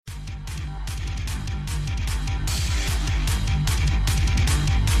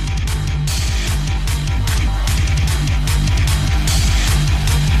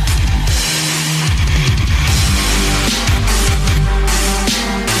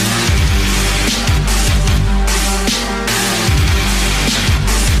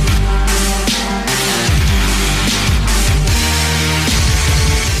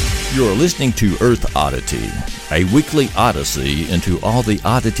listening to Earth Oddity, a weekly odyssey into all the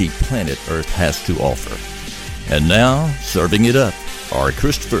oddity planet Earth has to offer. And now, serving it up are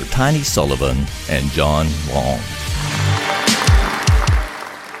Christopher Tiny Sullivan and John Long.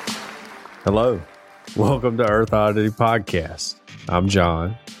 Hello. Welcome to Earth Oddity Podcast. I'm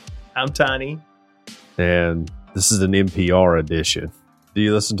John. I'm Tiny. And this is an NPR edition. Do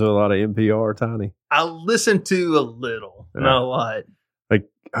you listen to a lot of NPR, Tiny? I listen to a little, not a lot.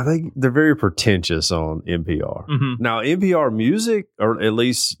 I think they're very pretentious on NPR. Mm-hmm. Now, NPR music, or at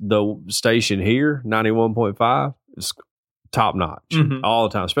least the station here, 91.5, is top notch all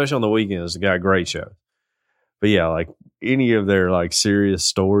the time, especially on the weekends. They got a great show. But yeah, like any of their like serious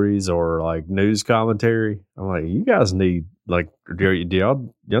stories or like news commentary, I'm like, you guys need like, do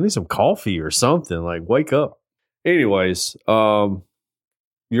y'all need some coffee or something? Like, wake up. Anyways, you're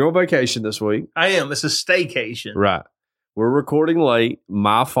on vacation this week. I am. It's a staycation. Right. We're recording late.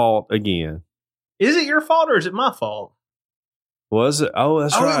 My fault again. Is it your fault or is it my fault? Was it? Oh,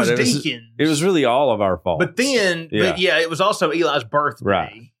 that's right. It was Deacon's. It was really all of our fault. But then, it was also Eli's birthday.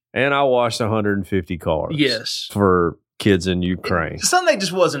 Right. And I washed 150 cars. Yes. For kids in Ukraine. Sunday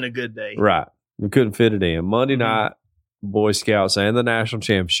just wasn't a good day. Right. We couldn't fit it in. Monday night, Boy Scouts and the national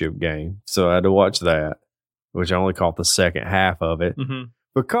championship game. So I had to watch that, which I only caught the second half of it. Mm-hmm.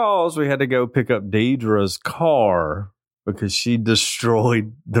 Because we had to go pick up Deidre's car because she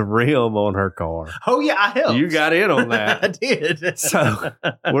destroyed the rim on her car. Oh, yeah, I helped. You got in on that. I did. So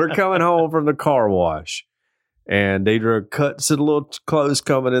we're coming home from the car wash. And Deidre cuts it a little close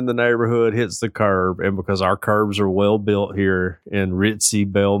coming in the neighborhood, hits the curb. And because our curbs are well built here in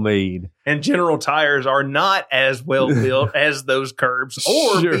ritzy Belmead. And General Tires are not as well built as those curbs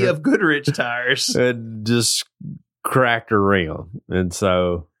or BF Goodrich tires. It just cracked her rim. And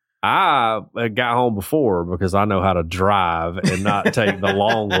so I got home before because I know how to drive and not take the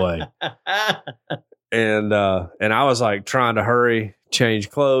long way. And I was like trying to hurry,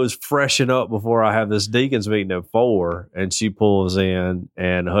 change clothes, freshen up before I have this deacons meeting at 4. And she pulls in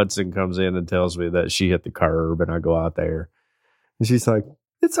and Hudson comes in and tells me that she hit the curb. And I go out there and she's like,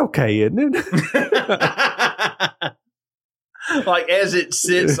 it's okay, isn't it? Like as it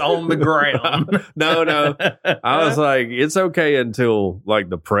sits on the ground. No. I was like, it's okay until like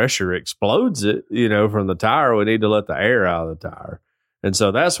the pressure explodes it, from the tire. We need to let the air out of the tire. And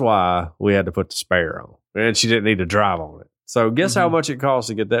so that's why we had to put the spare on. And she didn't need to drive on it. So guess how much it costs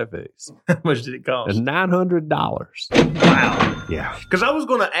to get that fixed? How much did it cost? $900. Wow. Yeah. Because I was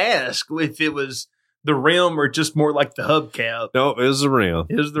going to ask if it was the rim or just more like the hubcap. No, it was the rim.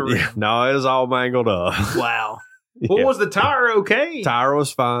 It was the rim. Yeah, no, it was all mangled up. Wow. Well, was the tire okay? Tire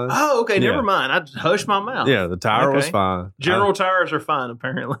was fine. Oh, okay. Never mind. I just hushed my mouth. Yeah, the tire was fine. General tires are fine,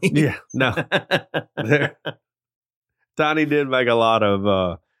 apparently. Yeah, no. Tiny did make a lot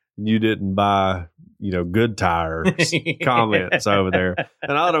of you didn't buy, good tires comments over there.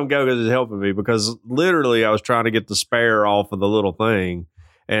 And I let them go because it's helping me because literally I was trying to get the spare off of the little thing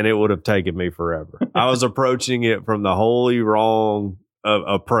and it would have taken me forever. I was approaching it from the wholly wrong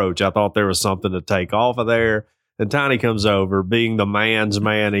approach. I thought there was something to take off of there. And Tiny comes over, being the man's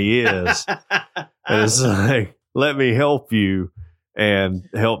man he is. And it's like, let me help you, and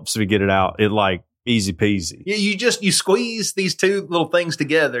helps me get it out. It like easy peasy. Yeah, you squeeze these two little things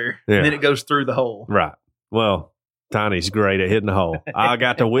together, and then it goes through the hole. Right. Well, Tiny's great at hitting the hole. I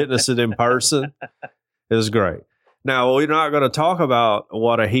got to witness it in person. It was great. Now, we're not going to talk about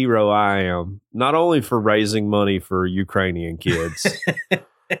what a hero I am, not only for raising money for Ukrainian kids,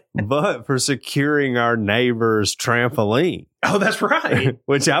 but for securing our neighbor's trampoline. Oh, that's right.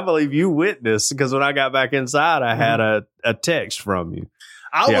 Which I believe you witnessed because when I got back inside, I had a text from you.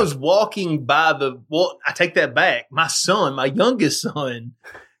 I was walking by I take that back. My son, my youngest son,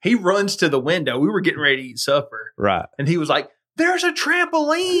 he runs to the window. We were getting ready to eat supper. Right. And he was like, there's a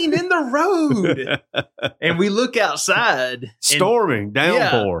trampoline in the road. And we look outside. Storming,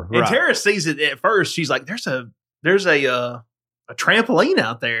 downpour. Yeah, and Tara sees it at first. She's like, there's a trampoline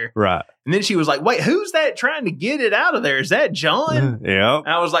out there. Right. And then she was like, wait, who's that trying to get it out of there? Is that John? Yeah.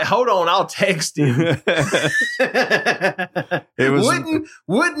 I was like, hold on, I'll text him.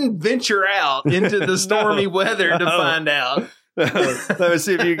 Wouldn't venture out into the stormy weather to find out. Let me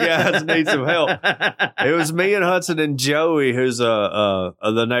see if you guys need some help. It was me and Hudson and Joey, who's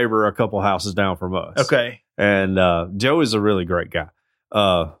the neighbor a couple houses down from us. Okay. And Joey's a really great guy.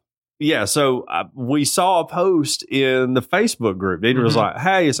 So we saw a post in the Facebook group. Deidre was like,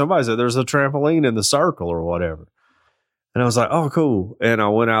 hey, somebody said there's a trampoline in the circle or whatever. And I was like, oh, cool. And I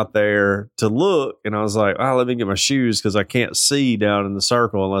went out there to look, and I was like, oh, let me get my shoes because I can't see down in the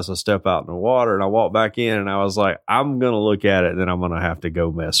circle unless I step out in the water. And I walked back in, and I was like, I'm going to look at it, and then I'm going to have to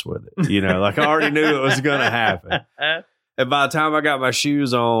go mess with it. You know, like I already knew it was going to happen. And by the time I got my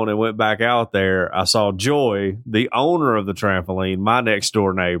shoes on and went back out there, I saw Joy, the owner of the trampoline, my next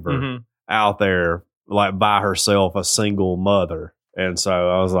door neighbor, out there like by herself, a single mother. And so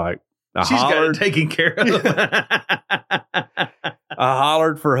I was like, she's got it taken care of. I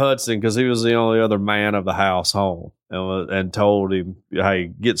hollered for Hudson because he was the only other man of the house home, and told him,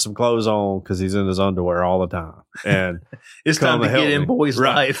 hey, get some clothes on because he's in his underwear all the time. And it's time to get in boy's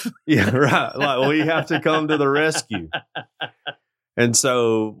life. Yeah, right. Like, we have to come to the rescue. And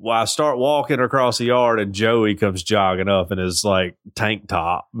so I start walking across the yard, and Joey comes jogging up in his like tank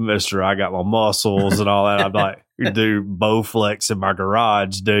top. Mister, I got my muscles and all that. I'm like, dude, Bowflex in my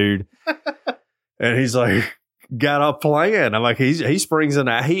garage, dude. And he's like, got a plan. I'm like, he springs in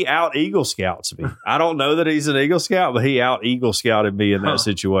that. He out Eagle Scouts me. I don't know that he's an Eagle Scout, but he out Eagle Scouted me in that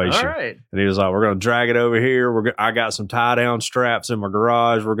situation. All right. And he was like, we're going to drag it over here. I got some tie down straps in my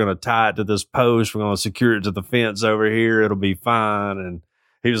garage. We're going to tie it to this post. We're going to secure it to the fence over here. It'll be fine. And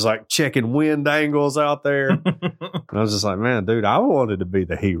he was like checking wind angles out there. And I was just like, man, dude, I wanted to be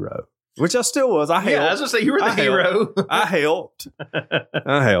the hero. Which I still was. I helped. Yeah, I was going to say, you were the hero. I helped.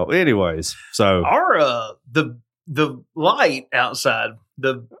 Anyways, so. Our, the light outside,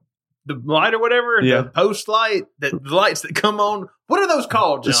 the light or whatever, the post light, the lights that come on, what are those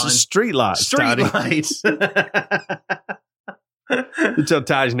called, John? Street lights. Street lights. You tell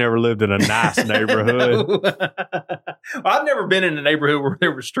Ty's never lived in a nice neighborhood. No. Well, I've never been in a neighborhood where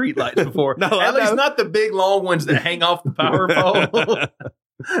there were street lights before. No, at least not the big long ones that hang off the power pole.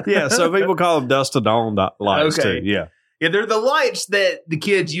 Yeah, so people call them dust to dawn lights too. Yeah. Yeah, they're the lights that the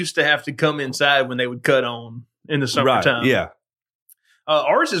kids used to have to come inside when they would cut on in the summertime. Right, yeah.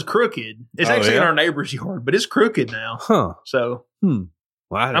 Ours is crooked. It's actually in our neighbor's yard, but it's crooked now. Huh. So well,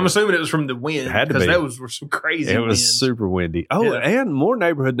 I'm assuming it was from the wind because that was some crazy It was winds. super windy. Oh, and more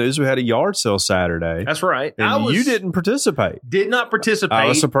neighborhood news. We had a yard sale Saturday. That's right. And you didn't participate. Did not participate. I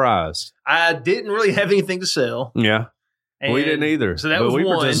was surprised. I didn't really have anything to sell. Yeah. And we didn't either. So that was we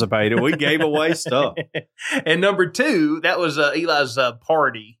one. participated. We gave away stuff. And number two, that was Eli's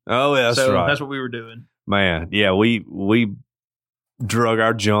party. Oh, yeah, that's right. That's what we were doing. Man, yeah, we drug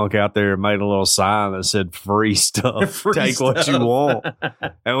our junk out there and made a little sign that said free stuff. Take what you want.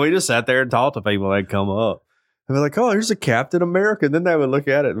 And we just sat there and talked to people. They'd come up. And they're like, oh, here's a Captain America. And then they would look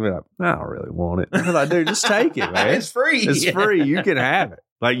at it and be like, I don't really want it. And I'm like, dude, just take it, man. It's free. It's free. You can have it.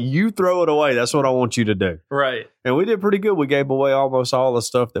 Like, you throw it away. That's what I want you to do. Right. And we did pretty good. We gave away almost all the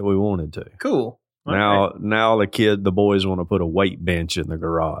stuff that we wanted to. Cool. Now the boys want to put a weight bench in the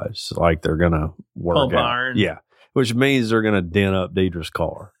garage, like they're going to work Pump out. iron. Yeah. Which means they're going to dent up Deidre's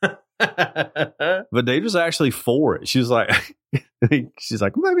car. But Deidre's actually for it. She's like,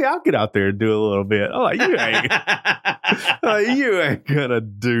 maybe I'll get out there and do a little bit. I'm like, you ain't going to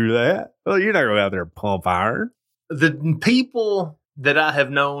do that. Well, you're not going to go out there and pump iron. The people that I have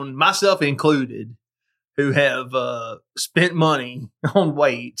known, myself included, who have spent money on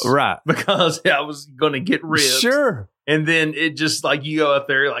weights. Right. Because I was going to get ripped. Sure. And then it just like you go up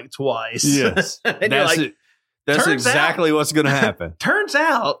there like twice. Yes. And that's like, it. That's exactly what's going to happen. Turns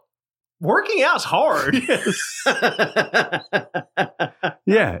out working out's hard.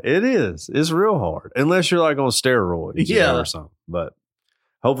 Yeah, it is. It's real hard. Unless you're like on steroids or something. But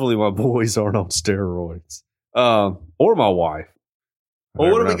hopefully my boys aren't on steroids. Or my wife. Well,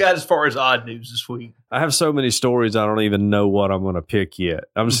 what do we got as far as odd news this week? I have so many stories, I don't even know what I'm going to pick yet.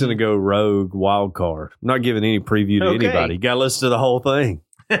 I'm just going to go rogue wild card. I'm not giving any preview to anybody. You got to listen to the whole thing.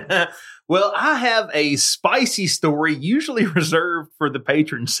 Well, I have a spicy story usually reserved for the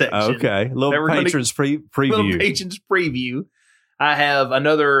patron section. Okay. Little patrons preview. Little patrons preview. I have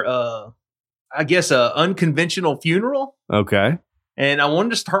another, unconventional funeral. Okay. And I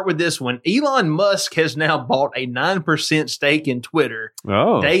wanted to start with this one. Elon Musk has now bought a 9% stake in Twitter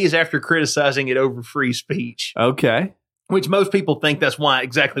days after criticizing it over free speech. Okay. Which most people think that's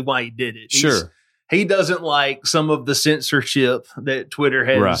exactly why he did it. Sure. He doesn't like some of the censorship that Twitter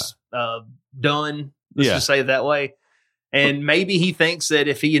has done. Let's just say it that way. And maybe he thinks that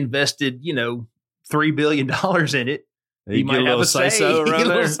if he invested, $3 billion in it, he might have a say so around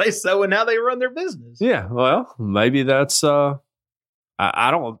there. Say so, and now they run their business. Yeah. Well, maybe that's, I'm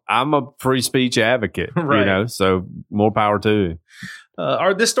a free speech advocate, right. So more power to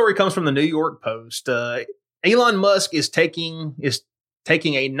you. This story comes from the New York Post. Elon Musk is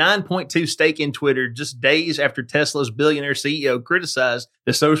taking a 9.2 stake in Twitter just days after Tesla's billionaire CEO criticized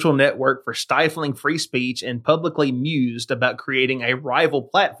the social network for stifling free speech and publicly mused about creating a rival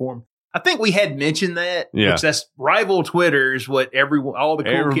platform. I think we had mentioned that. Yeah. Which that's rival Twitter is what all the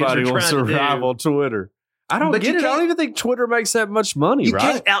cool Everybody kids are wants trying to to rival do. Twitter. I don't get it. I don't even think Twitter makes that much money, You right?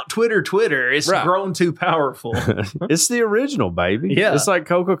 can't out Twitter. It's grown too powerful. It's the original, baby. Yeah. It's like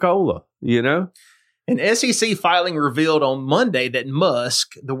Coca-Cola, you know? An SEC filing revealed on Monday that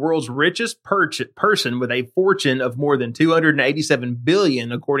Musk, the world's richest person with a fortune of more than $287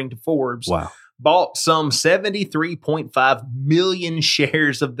 billion, according to Forbes, bought some 73.5 million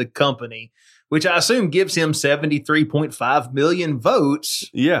shares of the company, which I assume gives him 73.5 million votes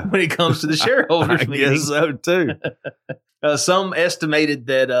when it comes to the shareholders meeting. I guess so, too. Some estimated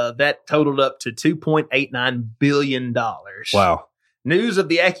that that totaled up to $2.89 billion. Wow. News of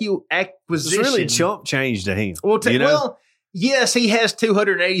the acquisition. It's really chump change to him. Well, yes, he has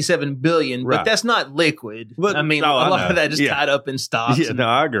 $287 billion, but that's not liquid. But, I mean, a lot of that is tied up in stocks. Yeah, no,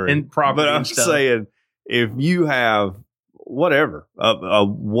 I agree. And property. But I'm saying, if you have whatever, a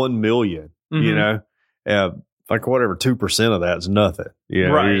 1 million, you know, like whatever, 2% of that's nothing. You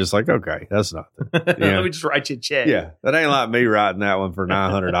know, you're just like, okay, that's nothing. Let me just write you a check. Yeah, that ain't like me writing that one for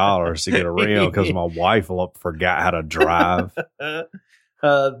 $900 to get a rim because my wife forgot how to drive.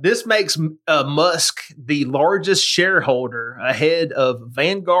 This makes Musk the largest shareholder ahead of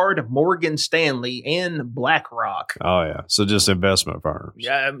Vanguard, Morgan Stanley, and BlackRock. Oh, yeah. So just investment firms.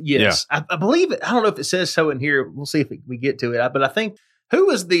 Yes. Yeah. I believe it. I don't know if it says so in here. We'll see if we get to it. But I think, who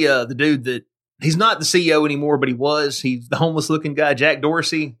was the dude that, he's not the CEO anymore, but he was. He's the homeless looking guy, Jack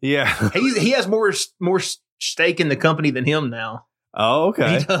Dorsey. Yeah. He has more stake in the company than him now. Oh,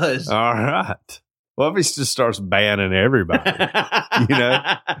 okay. He does. All right. Well, if he just starts banning everybody, you know,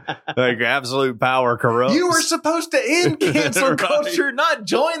 like absolute power corrupts. You were supposed to end cancel culture, not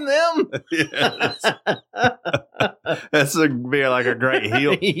join them. Yes. That's be like a great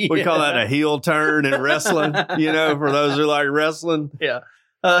heel. We call that a heel turn in wrestling, you know, for those who like wrestling. Yeah.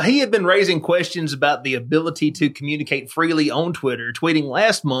 He had been raising questions about the ability to communicate freely on Twitter, tweeting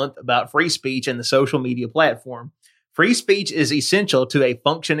last month about free speech and the social media platform. Free speech is essential to a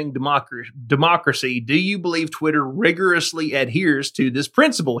functioning democracy. Do you believe Twitter rigorously adheres to this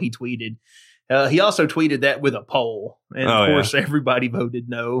principle? He tweeted. He also tweeted that with a poll. And of course, everybody voted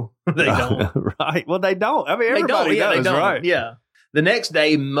no. They don't. Right. Well, they don't. I mean, everybody does, they don't. Right. Yeah. The next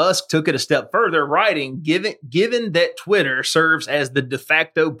day, Musk took it a step further, writing, given that Twitter serves as the de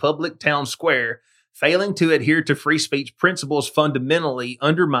facto public town square, failing to adhere to free speech principles fundamentally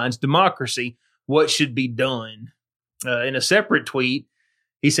undermines democracy. What should be done? In a separate tweet,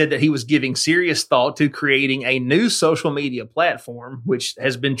 he said that he was giving serious thought to creating a new social media platform, which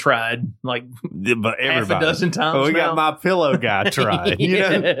has been tried like half a dozen times. We got My Pillow guy tried.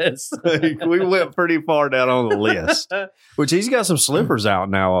 Yes. You know? We went pretty far down on the list. Which he's got some slippers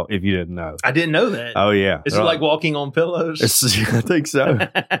out now, if you didn't know. I didn't know that. Oh, yeah. Is it like walking on pillows? I think so.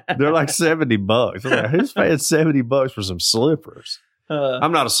 They're like $70. I'm like, who's paying $70 for some slippers?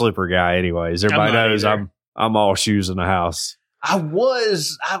 I'm not a slipper guy anyways. Everybody knows I'm all shoes in the house. I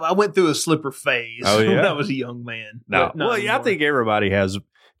went through a slipper phase when I was a young man. No. Well, yeah, I think everybody has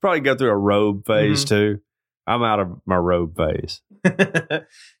probably go through a robe phase too. I'm out of my robe phase.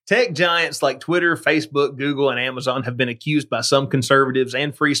 Tech giants like Twitter, Facebook, Google, and Amazon have been accused by some conservatives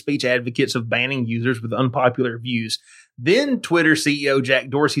and free speech advocates of banning users with unpopular views. Then Twitter CEO Jack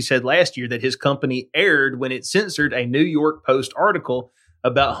Dorsey said last year that his company erred when it censored a New York Post article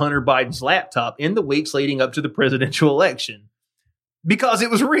about Hunter Biden's laptop in the weeks leading up to the presidential election. Because it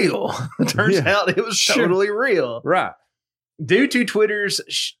was real. Turns out it was totally real. Right. Due to Twitter's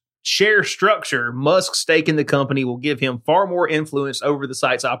share structure, Musk's stake in the company will give him far more influence over the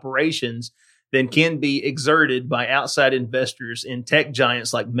site's operations than can be exerted by outside investors in tech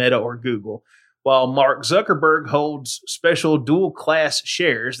giants like Meta or Google. While Mark Zuckerberg holds special dual-class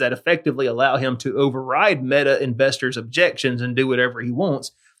shares that effectively allow him to override Meta investors' objections and do whatever he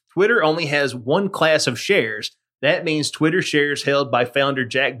wants, Twitter only has one class of shares. That means Twitter shares held by founder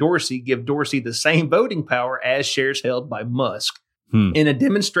Jack Dorsey give Dorsey the same voting power as shares held by Musk. In a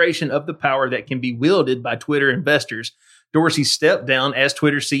demonstration of the power that can be wielded by Twitter investors, Dorsey stepped down as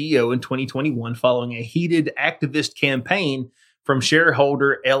Twitter CEO in 2021 following a heated activist campaign from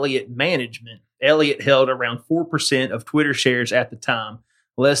shareholder Elliott Management. Elliott held around 4% of Twitter shares at the time,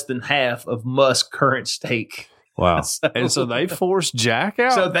 less than half of Musk's current stake. Wow. And so they forced Jack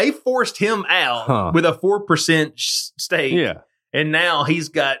out? So they forced him out with a 4% stake. Yeah. And now he's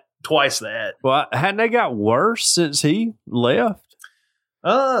got twice that. Well, hadn't they got worse since he left?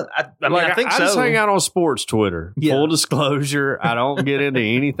 I think I so. just hang out on sports Twitter. Yeah. Full disclosure, I don't get into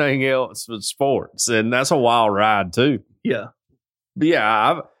anything else but sports, and that's a wild ride too. Yeah. But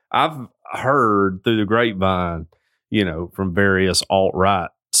yeah, I've heard through the grapevine, from various alt-right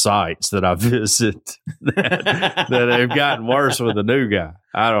sites that I visit that have gotten worse with the new guy.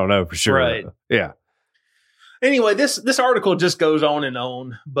 I don't know for sure. Right. Yeah. Anyway, this article just goes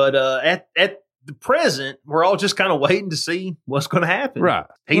on, but at the present, we're all just kind of waiting to see what's going to happen. Right.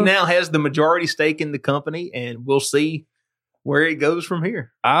 He now has the majority stake in the company, and we'll see where it goes from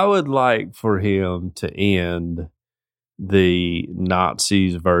here. I would like for him to end the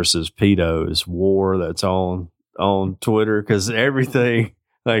Nazis versus pedos war that's on Twitter, because everything,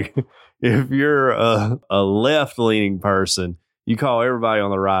 like, if you're a left-leaning person, you call everybody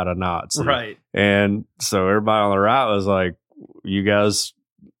on the right a Nazi. Right. And so everybody on the right was like, you guys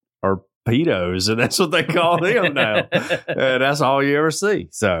are pedos, and that's what they call them now. And that's all you ever see.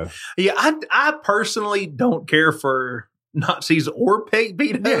 So yeah, I personally don't care for Nazis or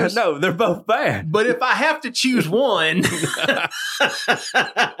pedos. yeah, no, they're both bad. But if I have to choose one,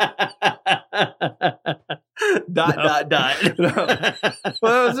 dot. No.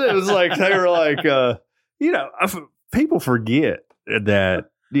 Well, it was like they were like, people forget that,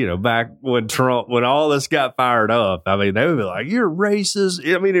 back when all this got fired up, I mean, they would be like, you're racist.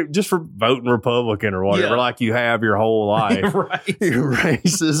 I mean, just for voting Republican or whatever, like you have your whole life. Right. You're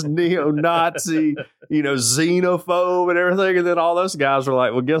racist, neo-Nazi, xenophobe and everything. And then all those guys were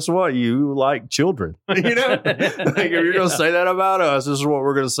like, well, guess what? You like children. Like, if you're going to say that about us, this is what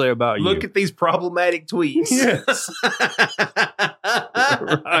we're going to say about you. Look at these problematic tweets. Yes.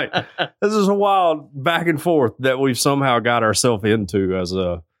 Right. This is a wild back and forth that we've somehow got ourselves into as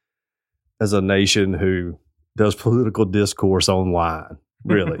a nation who does political discourse online.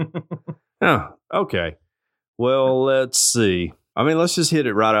 Really. Oh, okay. Well, let's see. I mean, let's just hit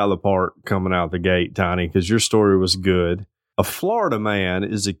it right out of the park coming out the gate, Tiny, because your story was good. A Florida man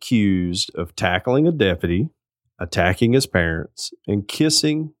is accused of tackling a deputy, attacking his parents, and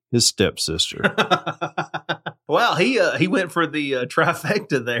kissing his stepsister. Well, he went for the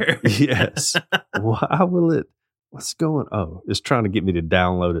trifecta there. Yes. Why will it? What's going? Oh, it's trying to get me to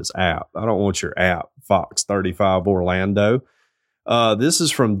download its app. I don't want your app, Fox 35 Orlando. This is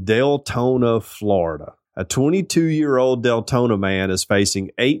from Deltona, Florida. A 22-year-old Deltona man is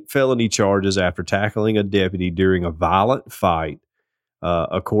facing 8 felony charges after tackling a deputy during a violent fight,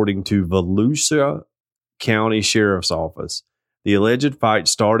 according to Volusia County Sheriff's Office. The alleged fight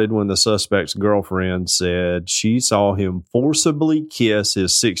started when the suspect's girlfriend said she saw him forcibly kiss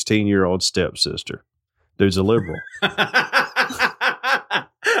his 16-year-old stepsister. Dude's a liberal.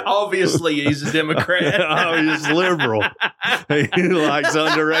 Obviously, he's a Democrat. Oh, he's liberal. He likes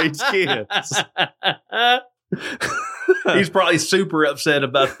underage kids. He's probably super upset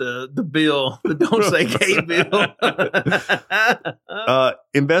about the bill, the Don't Say Gay bill.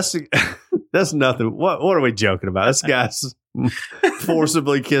 That's nothing. What are we joking about? This guy's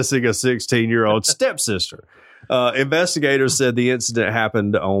forcibly kissing a 16-year-old stepsister. Investigators said the incident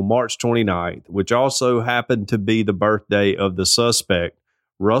happened on March 29th, which also happened to be the birthday of the suspect,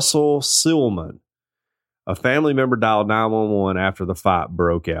 Russell Silman. A family member dialed 911 after the fight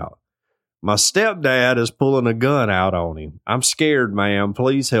broke out. My stepdad is pulling a gun out on him. I'm scared, ma'am.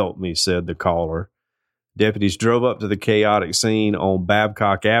 Please help me, said the caller. Deputies drove up to the chaotic scene on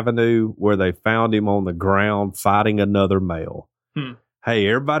Babcock Avenue, where they found him on the ground fighting another male. Hey,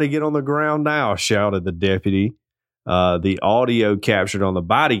 everybody get on the ground now, shouted the deputy. The audio captured on the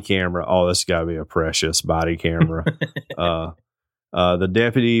body camera. Oh, this got to be a precious body camera. The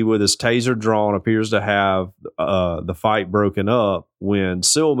deputy with his taser drawn appears to have the fight broken up when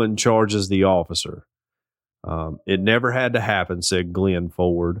Silman charges the officer. It never had to happen, said Glenn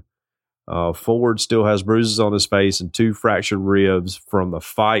Ford. Ford still has bruises on his face and 2 fractured ribs from the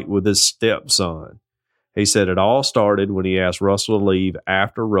fight with his stepson. He said it all started when he asked Russell to leave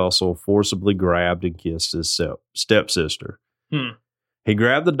after Russell forcibly grabbed and kissed his stepsister. He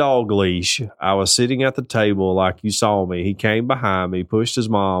grabbed the dog leash. I was sitting at the table like you saw me. He came behind me, pushed his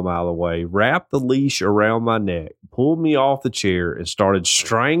mom out of the way, wrapped the leash around my neck, pulled me off the chair, and started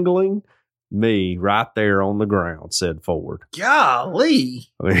strangling me right there on the ground, said Ford. Golly.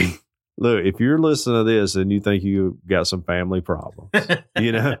 I mean, look, if you're listening to this and you think you got some family problems,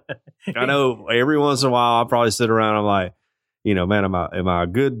 I know every once in a while I probably sit around and I'm like, man, am I a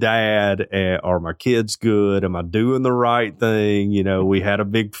good dad? Are my kids good? Am I doing the right thing? We had a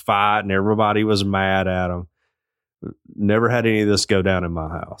big fight and everybody was mad at him. Never had any of this go down in my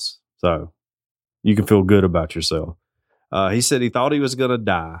house. So you can feel good about yourself. He said he thought he was going to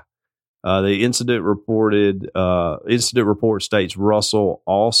die. The incident report states Russell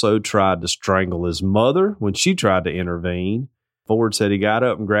also tried to strangle his mother when she tried to intervene. Ford said he got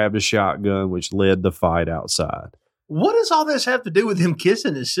up and grabbed a shotgun, which led the fight outside. What does all this have to do with him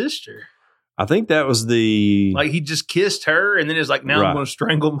kissing his sister? I think that was like he just kissed her and then it's like, now I'm going to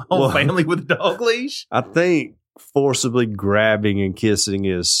strangle my whole family with a dog leash. I think forcibly grabbing and kissing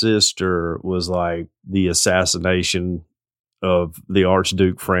his sister was like the assassination of the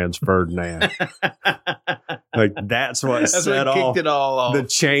Archduke Franz Ferdinand. Like that's what set off it all off the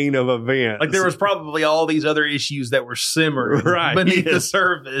chain of events. Like there was probably all these other issues that were simmering beneath the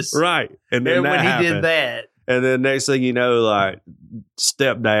surface. Right. And then when he did that. And then next thing you know, like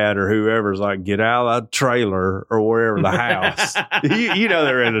stepdad or whoever's like, get out of the trailer or wherever the house. you know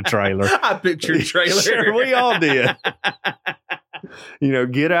they're in a trailer. I pictured trailer. Sure, we all did.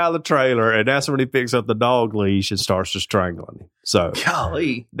 Get out of the trailer, and that's when he picks up the dog leash and starts to strangling him. So,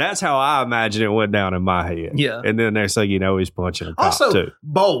 golly, that's how I imagine it went down in my head. Yeah, and then next thing you know, he's punching a cop also, too.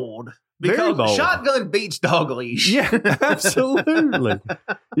 Bold. Because bold. Shotgun beats dog leash. Yeah, absolutely.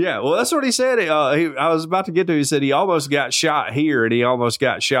 Yeah, well, that's what he said. I was about to get to. He said he almost got shot here, and he almost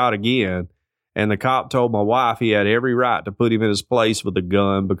got shot again. And the cop told my wife he had every right to put him in his place with a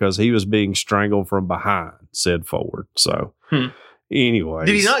gun because he was being strangled from behind, said Ford. So, anyway.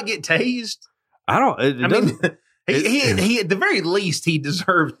 Did he not get tased? I don't. He at the very least, he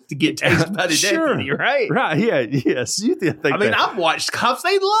deserved to get tased by the deputy, right? Right, yeah, yes. You think I've watched Cops.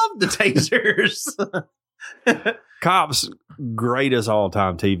 They love the tasers. Cops, greatest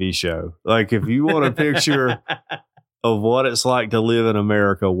all-time TV show. Like, if you want a picture of what it's like to live in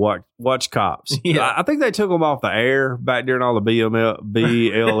America, watch Cops. Yeah. I think they took them off the air back during all the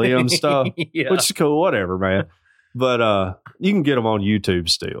BLM stuff, which is cool, whatever, man. But you can get them on YouTube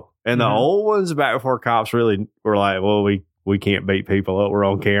still. And the old ones back before Cops really were like, well, we can't beat people up. We're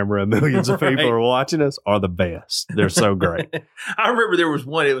on camera and millions of people are watching us, are the best. They're so great. I remember there was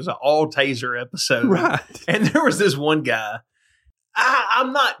one, it was an all taser episode. Right. And there was this one guy.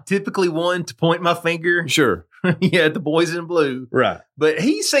 I'm not typically one to point my finger. Sure. At the boys in blue. Right. But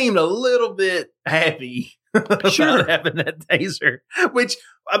he seemed a little bit happy about having that taser, which,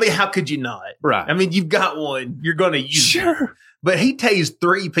 I mean, how could you not? Right. I mean, you've got one, you're going to use it. But he tased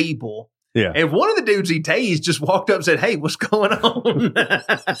 3 people. Yeah. And one of the dudes he tased just walked up and said, hey, what's going on?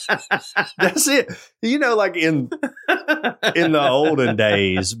 That's it. Like in the olden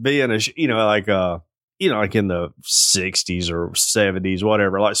days, being like in the 60s or 70s,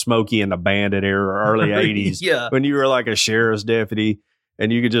 whatever, like Smokey and the Bandit era, or early 80s. Yeah. When you were like a sheriff's deputy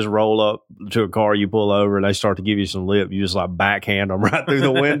and you could just roll up to a car, you pull over and they start to give you some lip. You just like backhand them right through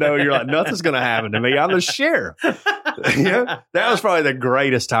the window. You're like, nothing's going to happen to me. I'm the sheriff. That was probably the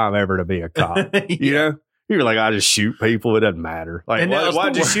greatest time ever to be a cop. You're like, I just shoot people. It doesn't matter. Like,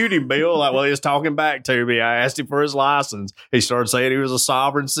 why'd you shoot him, Bill? Like, well, he was talking back to me. I asked him for his license. He started saying he was a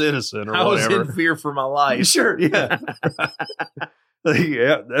sovereign citizen or whatever. I was in fear for my life. Sure, yeah.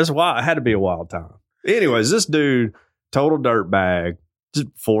 Yeah, that's wild. It had to be a wild time. Anyways, this dude, total dirtbag, just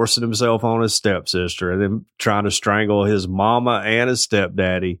forcing himself on his stepsister and then trying to strangle his mama and his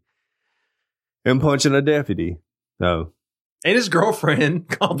stepdaddy and punching a deputy. So. And his girlfriend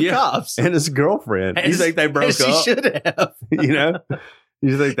called the cops. And his girlfriend. You think they broke up? She should have.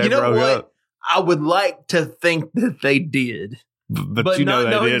 You think they broke up? I would like to think that they did. But not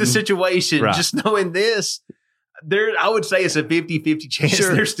knowing didn't. the situation, just knowing this, I would say it's a 50-50 chance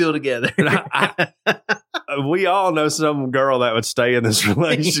they're still together. We all know some girl that would stay in this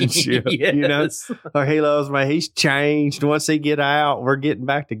relationship. Yes. Like, he loves me. He's changed. Once he get out, we're getting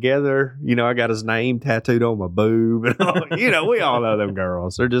back together. I got his name tattooed on my boob. We all know them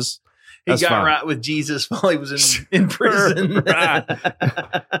girls. They're just. He got right with Jesus while he was in prison. Right.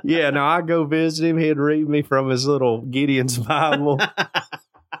 Yeah, no, I go visit him. He'd read me from his little Gideon's Bible.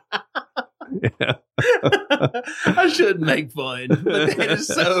 Yeah. I shouldn't make fun, but that is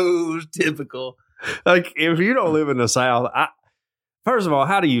so typical. Like, if you don't live in the South, first of all,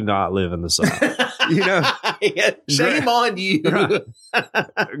 how do you not live in the South? Shame on you. Right.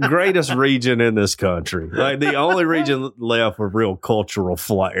 Greatest region in this country. Like, the only region left with real cultural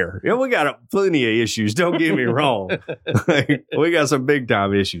flair. We got plenty of issues. Don't get me wrong. We got some big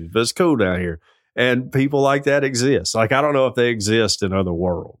time issues, but it's cool down here. And people like that exist. Like, I don't know if they exist in other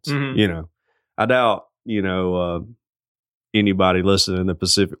worlds. Mm-hmm. I doubt, anybody listening in the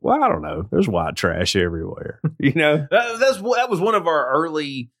Pacific. Well, I don't know. There's white trash everywhere. That was one of our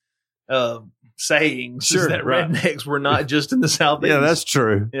early sayings. Sure, that rednecks were not just in the Southeast. Yeah, that's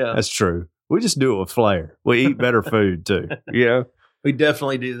true. Yeah, that's true. We just do it with flair. We eat better food too. We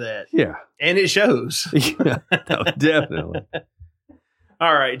definitely do that. Yeah, and it shows. Yeah, no, definitely.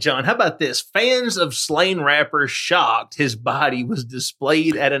 All right, John, how about this? Fans of slain rapper shocked his body was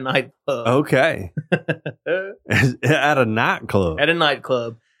displayed at a nightclub. Okay. At a nightclub. At a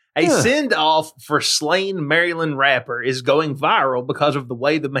nightclub. A send-off for slain Maryland rapper is going viral because of the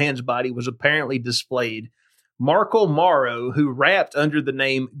way the man's body was apparently displayed. Markle Morrow, who rapped under the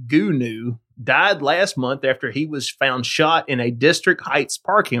name Gunu, died last month after he was found shot in a District Heights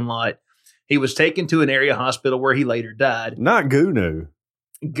parking lot. He was taken to an area hospital where he later died. Not Gunu.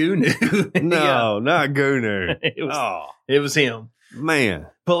 Gunu. No, not Gunu. It was him. Man.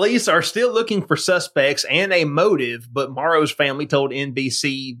 Police are still looking for suspects and a motive, but Morrow's family told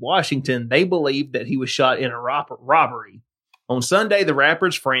NBC Washington they believed that he was shot in a robbery. On Sunday, the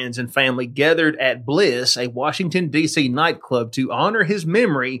rapper's friends and family gathered at Bliss, a Washington, D.C. nightclub, to honor his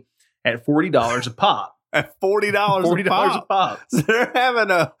memory at $40 a pop. At $40 a pop. So they're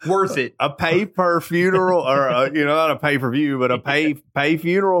having worth it. A pay per funeral, or not a pay per view, but a pay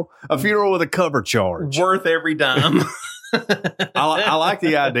funeral, a funeral with a cover charge. Worth every dime. I like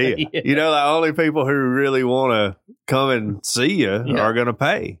the idea. Yeah. The only people who really want to come and see you are going to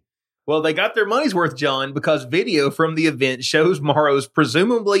pay. Well, they got their money's worth, John, because video from the event shows Morrow's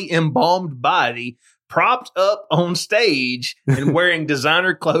presumably embalmed body propped up on stage and wearing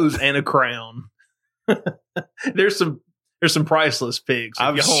designer clothes and a crown. There's some priceless pics.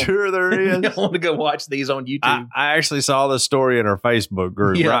 I'm sure there is. You want to go watch these on YouTube. I actually saw this story in our Facebook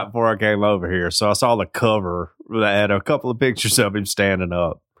group right before I came over here. So I saw the cover that had a couple of pictures of him standing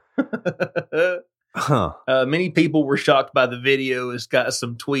up. Many people were shocked by the video. It's got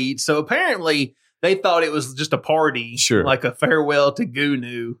some tweets. So apparently they thought it was just a party, like a farewell to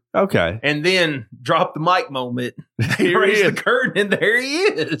Gunu. Okay. And then drop the mic moment. They raised the curtain and there he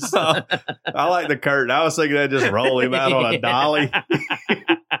is. I like the curtain. I was thinking they'd just roll him out on a dolly.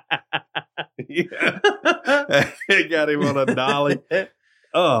 They got him on a dolly.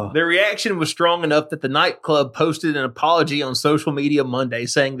 Oh. The reaction was strong enough that the nightclub posted an apology on social media Monday,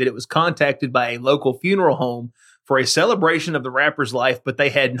 saying that it was contacted by a local funeral home for a celebration of the rapper's life, but they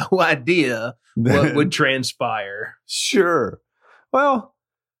had no idea what would transpire. Sure. Well,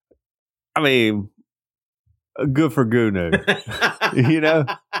 I mean, good for Gunu.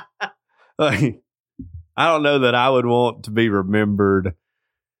 Like, I don't know that I would want to be remembered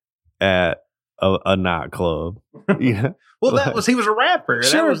at a nightclub. Well, he was a rapper.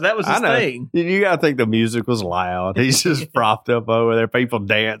 Sure, that was his thing. You got to think the music was loud. He's just propped up over there, people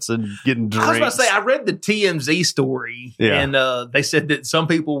dancing, getting drinks. I was about to say, I read the TMZ story, and they said that some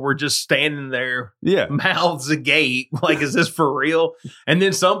people were just standing there, mouths agape, like, is this for real? And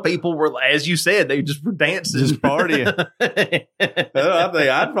then some people were, as you said, they just were dancing. Just partying. I think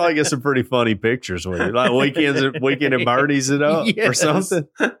I'd probably get some pretty funny pictures with it, like Weekend at Bernie's it up or something.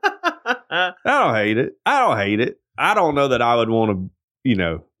 I don't hate it. I don't know that I would want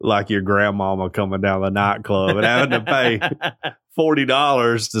to, like your grandmama coming down the nightclub and having to pay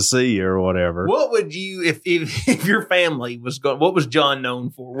 $40 to see you or whatever. What would you, if your family was going, what was John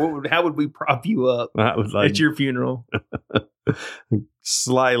known for? How would we prop you up at your funeral?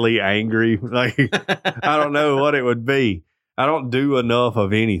 Slightly angry. Like, I don't know what it would be. I don't do enough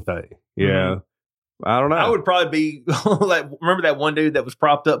of anything. Yeah. Mm-hmm. I don't know. I would probably be like, remember that one dude that was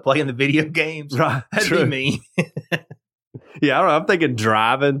propped up playing the video games? Right. That'd be me. Yeah, I don't know. I'm thinking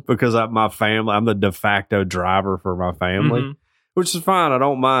driving because my family, I'm the de facto driver for my family, which is fine. I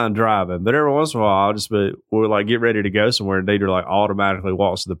don't mind driving. But every once in a while, we'll like get ready to go somewhere and Deidre like automatically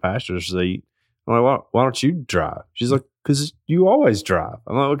walks to the passenger seat. I'm like, why don't you drive? She's like, because you always drive.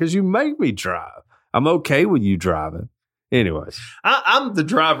 I'm like, because you make me drive. I'm okay with you driving. Anyways, I'm the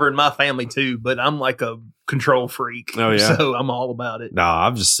driver in my family too, but I'm like a control freak. Oh yeah, so I'm all about it. No,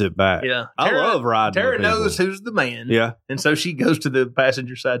 I'll just sit back. Yeah, I love riding. Tara knows who's the man. Yeah, and so she goes to the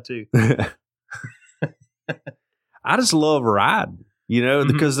passenger side too. I just love riding,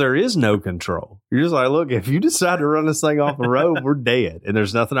 because there is no control. You're just like, look, if you decide to run this thing off the road, we're dead, and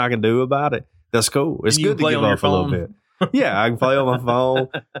there's nothing I can do about it. That's cool. It's good to give up a little bit. Yeah, I can play on my phone.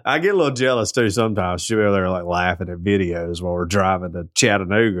 I get a little jealous too sometimes. She'll be there like laughing at videos while we're driving to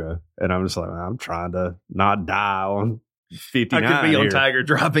Chattanooga. And I'm just like, I'm trying to not die on 59. I could be here. on Tiger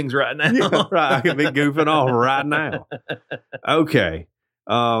Droppings right now. Yeah, right. I could be goofing off right now. Okay.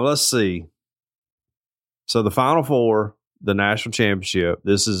 Let's see. So the Final Four, the national championship,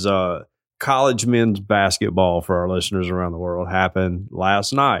 this is college men's basketball for our listeners around the world, happened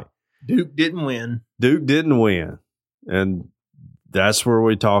last night. Duke didn't win. And that's where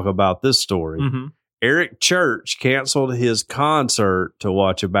we talk about this story. Mm-hmm. Eric Church canceled his concert to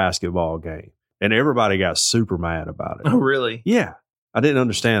watch a basketball game. And everybody got super mad about it. Oh, really? Yeah. I didn't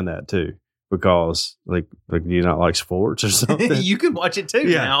understand that too. because like do you not like sports or something? You can watch it too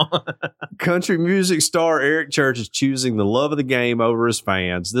now. Country music star Eric Church is choosing the love of the game over his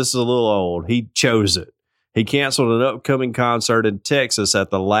fans. This is a little old. He chose it. He canceled an upcoming concert in Texas at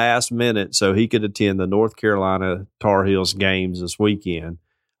the last minute so he could attend the North Carolina Tar Heels games this weekend.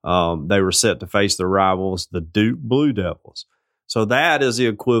 They were set to face their rivals, the Duke Blue Devils. So that is the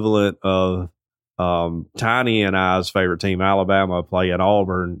equivalent of Tiny and I's favorite team, Alabama, playing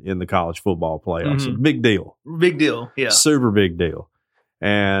Auburn in the college football playoffs. Mm-hmm. Big deal. Big deal. Yeah. Super big deal.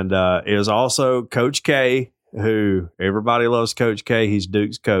 And it was also Coach K, who everybody loves Coach K. He's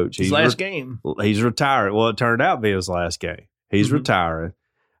Duke's coach. His last game. He's retiring. Well, it turned out to be his last game. He's retiring.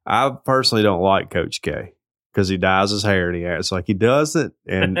 I personally don't like Coach K because he dyes his hair and he acts like he doesn't.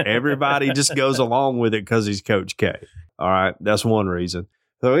 And everybody just goes along with it because he's Coach K. All right. That's one reason.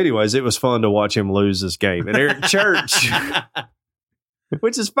 So anyways, it was fun to watch him lose this game. And Eric Church,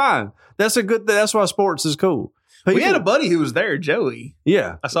 which is fine. That's a good thing. That's why sports is cool. We had a buddy who was there, Joey.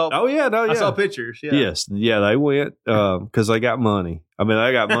 Yeah. I saw. Oh, yeah. No, yeah. I saw pictures. Yeah. Yes. Yeah, they went because they got money. I mean,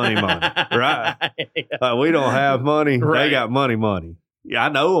 they got money, right? Yeah. We don't have money. Right. They got money. Yeah, I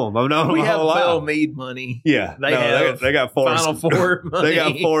know them. I've known them we a have whole lot. Bell Mead money. Yeah. They got Forrest, Final Four money. They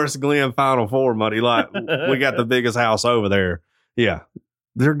got Forrest Glenn Final Four money. Like, we got the biggest house over there. Yeah.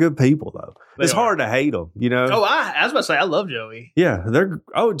 They're good people, though. It's hard to hate them, you know? Oh, I was about to say, I love Joey. Yeah.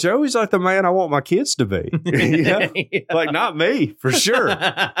 Joey's like the man I want my kids to be. You know? Yeah. Like, not me, for sure.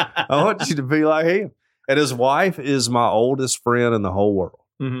 I want you to be like him. And his wife is my oldest friend in the whole world.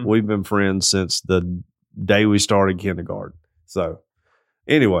 Mm-hmm. We've been friends since the day we started kindergarten. So,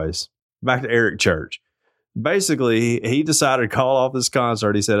 anyways, back to Eric Church. Basically, he decided to call off this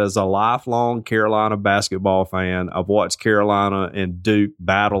concert. He said, as a lifelong Carolina basketball fan, I've watched Carolina and Duke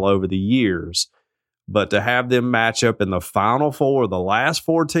battle over the years. But to have them match up in the Final Four, the last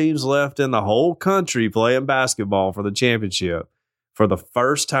four teams left in the whole country playing basketball for the championship, for the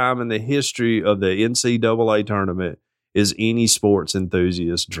first time in the history of the NCAA tournament, is any sports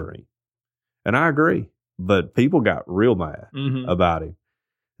enthusiast's dream. And I agree. But people got real mad about him.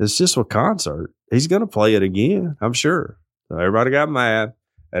 It's just a concert. He's going to play it again, I'm sure. So everybody got mad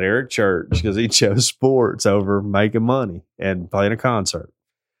at Eric Church because he chose sports over making money and playing a concert.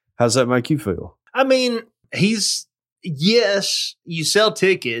 How does that make you feel? I mean, yes, you sell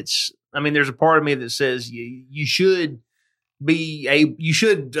tickets. I mean, there's a part of me that says you should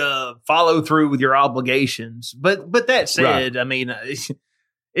follow through with your obligations. But that said, right. I mean,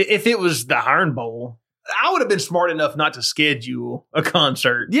 if it was the Iron Bowl, I would have been smart enough not to schedule a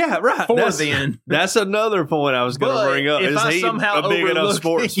concert. Yeah, right. That's another point I was going to bring up. Is he a big enough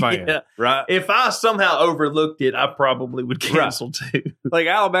sports fan? Yeah. Right. If I somehow overlooked it, I probably would cancel too. Like,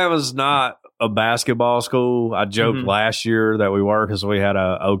 Alabama's not a basketball school. I joked last year that we were because we had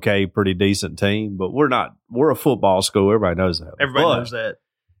a pretty decent team, but we're not. We're a football school. Everybody knows that. Everybody knows that.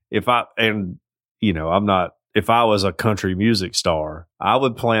 If I was a country music star, I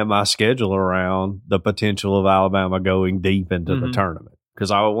would plan my schedule around the potential of Alabama going deep into the tournament because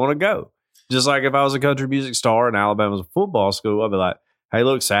I would want to go. Just like if I was a country music star and Alabama was a football school, I'd be like, hey,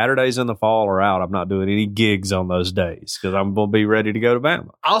 look, Saturdays in the fall are out. I'm not doing any gigs on those days because I'm going to be ready to go to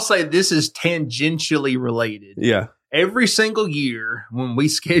Bama. I'll say this is tangentially related. Yeah. Every single year when we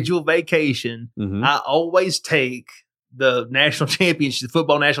schedule vacation, I always take the national championship, the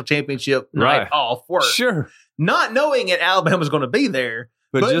football national championship night off work. Sure. Not knowing that Alabama's going to be there,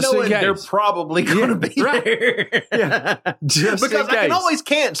 but just knowing they're probably going to be there. Yeah. Just because I can always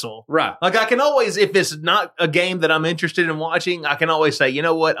cancel. Right. Like I can always, if it's not a game that I'm interested in watching, I can always say, you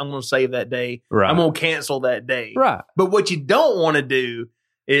know what? I'm going to save that day. Right. I'm going to cancel that day. Right. But what you don't want to do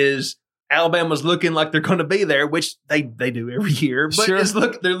is Alabama's looking like they're going to be there, which they do every year. But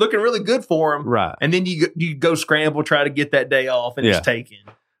they're looking really good for them. Right. And then you go scramble, try to get that day off, and it's taken.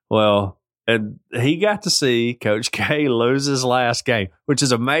 Well, and he got to see Coach K lose his last game, which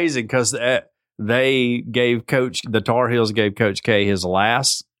is amazing because the Tar Heels gave Coach K his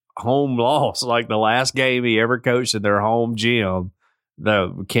last home loss, like the last game he ever coached in their home gym,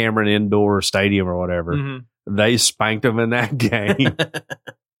 the Cameron Indoor Stadium or whatever. They spanked him in that game.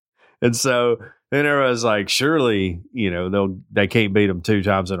 And so then everyone's like, surely, they can't beat them 2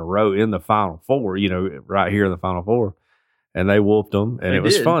 times in a row in the Final Four, right here in the Final Four. And they whooped them, and it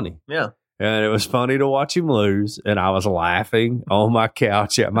was funny. Yeah. And it was funny to watch him lose. And I was laughing on my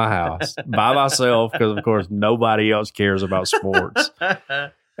couch at my house by myself because, of course, nobody else cares about sports.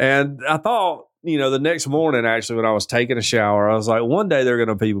 And I thought, the next morning, actually, when I was taking a shower, I was like, one day they're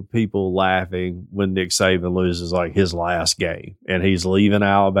going to be people laughing when Nick Saban loses like his last game and he's leaving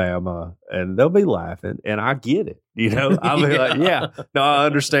Alabama, and they'll be laughing. And I get it. You know, I'll be like, yeah, no, I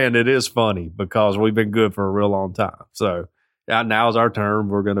understand it is funny because we've been good for a real long time. So now's our turn.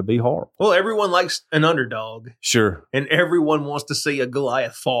 We're going to be horrible. Well, everyone likes an underdog. Sure. And everyone wants to see a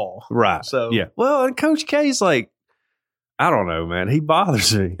Goliath fall. Right. So, yeah. Well, and Coach K's like, I don't know, man. He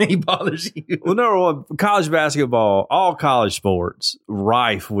bothers me. He bothers you. Well, number one, college basketball, all college sports,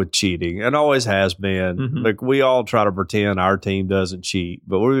 rife with cheating and always has been. Mm-hmm. Like, we all try to pretend our team doesn't cheat,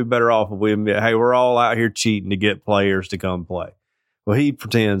 but we'd be better off if we admit, hey, we're all out here cheating to get players to come play. Well, he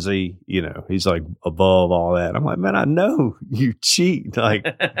pretends he's like above all that. I'm like, man, I know you cheat. Like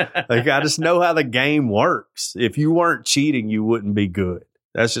I just know how the game works. If you weren't cheating, you wouldn't be good.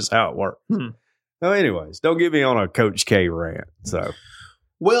 That's just how it works. So anyways, don't get me on a Coach K rant. So,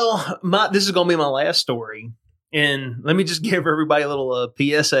 well, this is going to be my last story. And let me just give everybody a little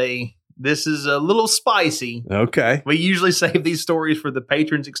PSA. This is a little spicy. Okay. We usually save these stories for the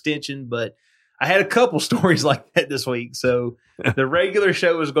patrons extension, but I had a couple stories like that this week. So the regular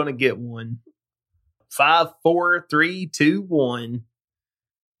show is going to get one. 5, 4, 3, 2, 1.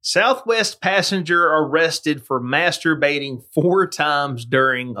 Southwest passenger arrested for masturbating 4 times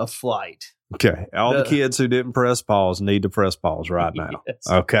during a flight. Okay. All the kids who didn't press pause need to press pause right now. Yes.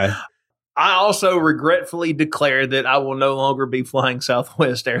 Okay. I also regretfully declare that I will no longer be flying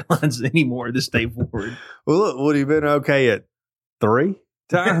Southwest Airlines anymore this day forward. Well, look, would he been okay at 3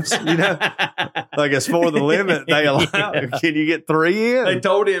 times? You know, like it's for the limit they allow. Yeah. Can you get 3 in? They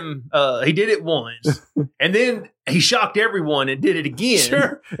told him he did it once, and then he shocked everyone and did it again.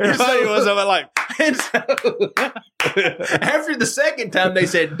 Sure, everybody was like. And so, after the second time, they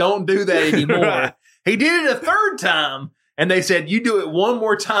said, "Don't do that anymore." Right. He did it a third time. And they said, you do it one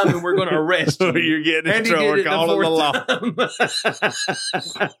more time and we're going to arrest you. You're getting in trouble. We're calling the law.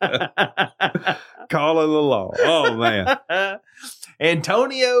 Calling the law. Oh, man.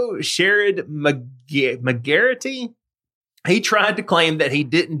 Antonio Sherrod McGarity, he tried to claim that he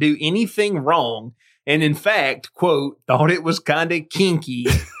didn't do anything wrong. And in fact, quote, thought it was kind of kinky.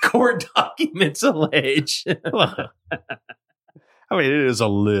 Court documents allege. I mean, it is a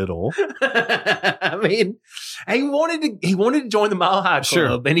little. I mean, he wanted to join the Mile High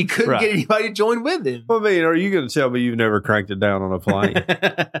Club, and he couldn't get anybody to join with him. Well, I mean, are you going to tell me you've never cranked it down on a plane?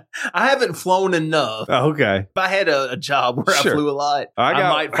 I haven't flown enough. Oh, okay. If I had a job where I flew a lot, I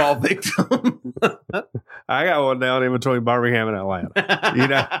might fall victim. I got one down in between Birmingham and Atlanta. You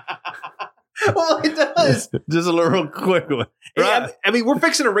know? Well, it does. Just a little quick one. Right? Yeah, I mean, we're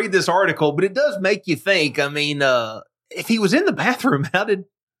fixing to read this article, but it does make you think. I mean, if he was in the bathroom, how did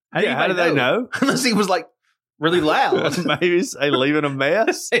they know? Unless he was like really loud. Maybe leaving a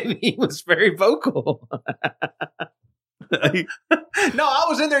mess. Maybe he was very vocal. No, I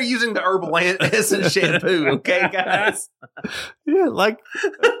was in there using the herbal essence shampoo. Okay, guys. Yeah, like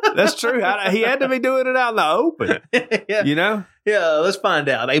that's true. He had to be doing it out in the open. Yeah. You know? Yeah, let's find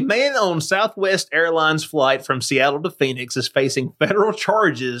out. A man on Southwest Airlines flight from Seattle to Phoenix is facing federal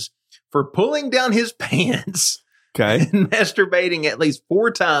charges for pulling down his pants. Okay. And masturbating at least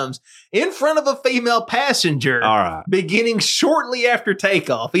 4 times in front of a female passenger. All right. Beginning shortly after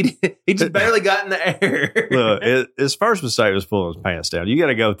takeoff. He just barely got in the air. Look, his first mistake was pulling his pants down. You got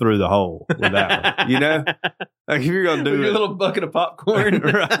to go through the hole with that one. You know? Like if you're going to do with your little bucket of popcorn.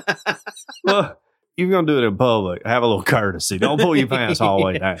 Right. Well, if you're going to do it in public, have a little courtesy. Don't pull your pants all the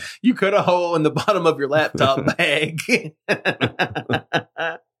way down. You cut a hole in the bottom of your laptop bag.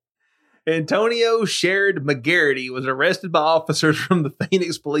 Antonio Sherrod McGarity was arrested by officers from the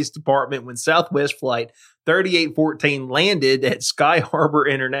Phoenix Police Department when Southwest Flight 3814 landed at Sky Harbor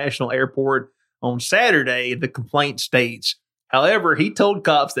International Airport on Saturday, the complaint states. However, he told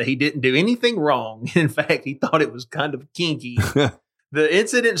cops that he didn't do anything wrong. In fact, he thought it was kind of kinky. The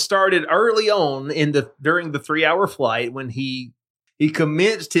incident started early on during the 3-hour flight when he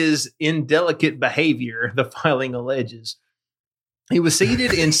commenced his indelicate behavior, the filing alleges. He was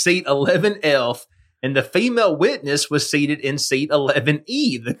seated in seat 11F, and the female witness was seated in seat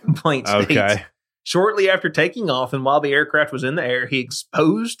 11E, the complaint states. Okay. Shortly after taking off, and while the aircraft was in the air, he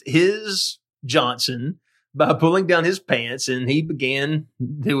exposed his Johnson by pulling down his pants, and he began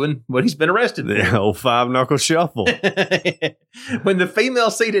doing what he's been arrested for. The old 5-knuckle shuffle. When the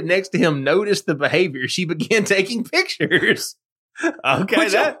female seated next to him noticed the behavior, she began taking pictures.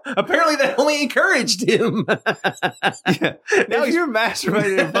 Okay, apparently that only encouraged him. Yeah. Now you're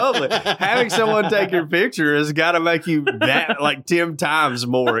masturbating in public. Having someone take your picture has got to make you that like 10 times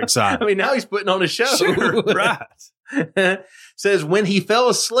more excited. I mean, now he's putting on a show. Sure, right. Says when he fell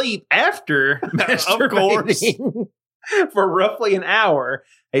asleep after masturbating, For roughly an hour,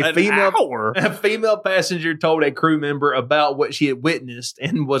 a female passenger told a crew member about what she had witnessed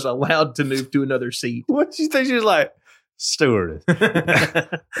and was allowed to move to another seat. What do you think? She was like, stewardess. He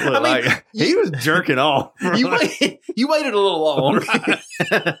was jerking off. You waited a little long. Right.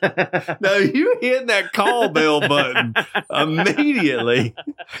 No, you hit that call bell button immediately.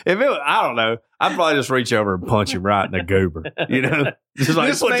 If it was, I don't know, I'd probably just reach over and punch him right in the goober. You know, just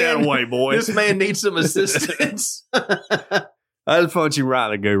like, put that away, boy. This man needs some assistance. I'd punch him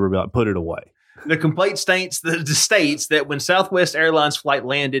right in the goober, and be like, put it away. The complaint states that when Southwest Airlines flight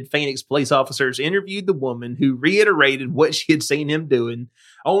landed, Phoenix police officers interviewed the woman, who reiterated what she had seen him doing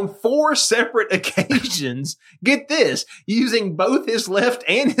on 4 separate occasions. Get this, using both his left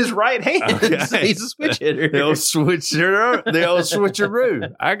and his right hands. Okay. He's a switch hitter. The old switcheroo.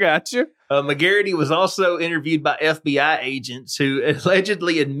 I got you. McGarity was also interviewed by FBI agents who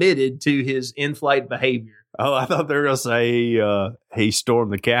allegedly admitted to his in-flight behavior. Oh, I thought they were going to say he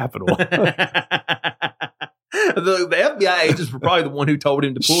stormed the Capitol. The FBI agents were probably the one who told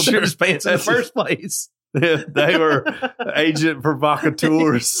him to pull down his pants in the first place. Yeah, they were agent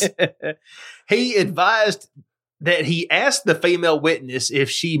provocateurs. He advised that he asked the female witness if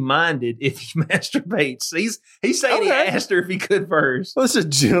she minded if he masturbates. He's saying he asked her if he could first. What's a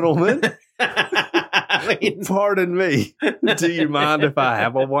gentleman? I mean, pardon me. Do you mind if I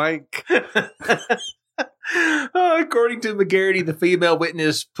have a wank? According to McGarity, the female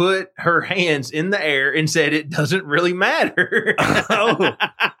witness put her hands in the air and said it doesn't really matter. Oh.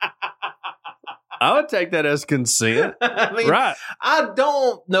 I would take that as consent. I mean, right. I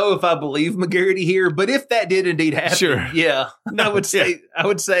don't know if I believe McGarity here, but if that did indeed happen, sure. Yeah, I would say,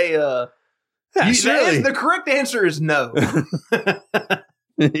 the correct answer is no.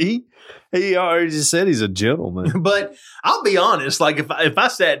 He already just said he's a gentleman. But I'll be honest, like if I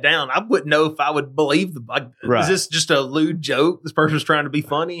sat down, I wouldn't know if I would believe is this just a lewd joke? This person's trying to be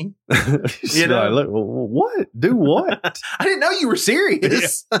funny. You know, look, what? Do what? I didn't know you were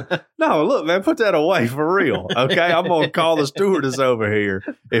serious. Yeah. No, look, man, put that away for real. Okay, I'm gonna call the stewardess over here.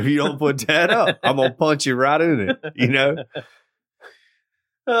 If you don't put that up, I'm gonna punch you right in it. You know.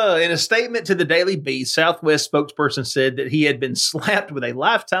 In a statement to the Daily Beast, Southwest spokesperson said that he had been slapped with a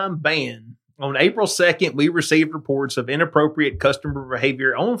lifetime ban. On April 2nd, we received reports of inappropriate customer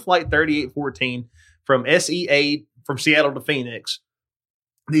behavior on Flight 3814 from SEA from Seattle to Phoenix.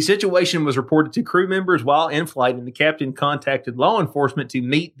 The situation was reported to crew members while in flight, and the captain contacted law enforcement to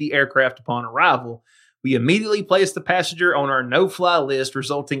meet the aircraft upon arrival. We immediately placed the passenger on our no-fly list,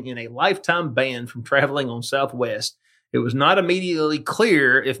 resulting in a lifetime ban from traveling on Southwest. It was not immediately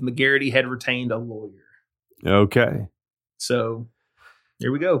clear if McGarity had retained a lawyer. Okay. So, here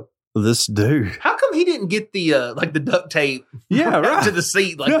we go. This dude. How come he didn't get the the duct tape right to the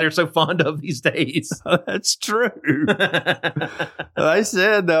seat like they're so fond of these days? That's true. They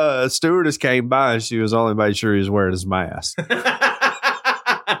said a stewardess came by and she was only made sure he was wearing his mask.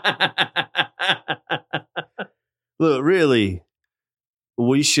 Look, really,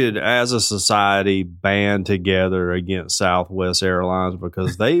 we should, as a society, band together against Southwest Airlines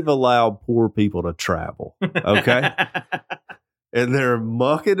because they've allowed poor people to travel. Okay. And they're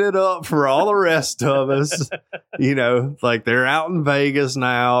mucking it up for all the rest of us. You know, like they're out in Vegas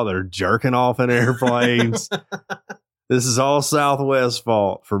now. They're jerking off in airplanes. This is all Southwest's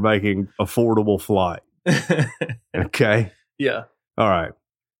fault for making affordable flight. Okay. Yeah. All right.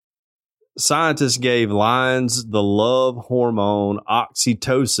 Scientists gave lions the love hormone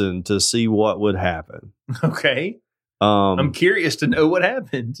oxytocin to see what would happen. Okay. I'm curious to know what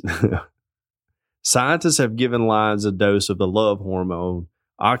happened. Scientists have given lions a dose of the love hormone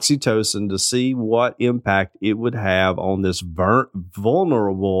oxytocin to see what impact it would have on this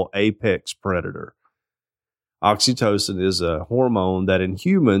vulnerable apex predator. Oxytocin is a hormone that in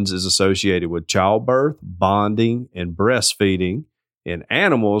humans is associated with childbirth, bonding, and breastfeeding. In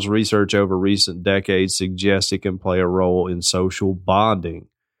animals, research over recent decades suggests it can play a role in social bonding.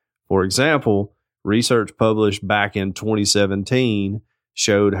 For example, research published back in 2017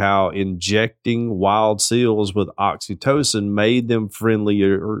 showed how injecting wild seals with oxytocin made them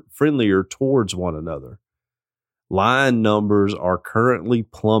friendlier towards one another. Lion numbers are currently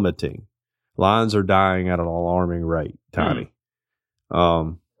plummeting. Lions are dying at an alarming rate, Tiny.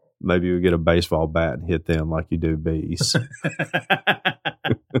 Maybe we get a baseball bat and hit them like you do bees.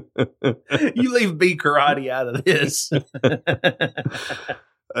 You leave bee karate out of this.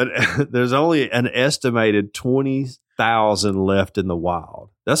 There's only an estimated 20,000 left in the wild.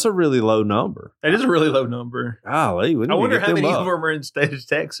 That's a really low number. That is a really low number. Golly, I wonder how many of them are in the state of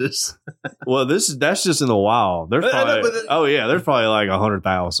Texas. Well, that's just in the wild. There's probably, there's probably like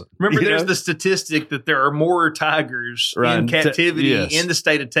 100,000. Remember, there's the statistic that there are more tigers in captivity in the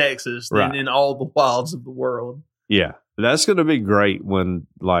state of Texas than in all the wilds of the world. Yeah. That's going to be great when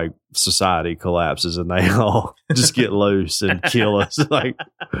like society collapses and they all just get loose and kill us. Like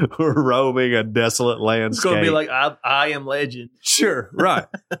we're roaming a desolate landscape. It's going to be like I Am Legend. Sure, right.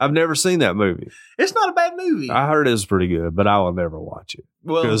 I've never seen that movie. It's not a bad movie. I heard it was pretty good, but I will never watch it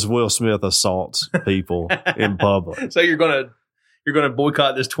because Will Smith assaults people in public. So you're gonna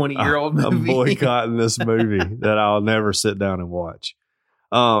boycott this 20-year-old movie? I'm boycotting this movie that I'll never sit down and watch.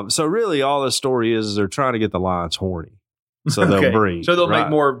 So really, all the story is they're trying to get the lions horny. So they'll breed. So they'll make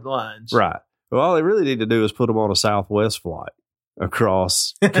more lions. Right. Well, all they really need to do is put them on a Southwest flight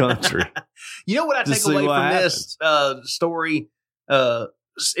across country. You know what I take away from this story? It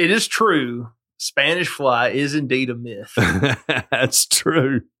is true. Spanish fly is indeed a myth. That's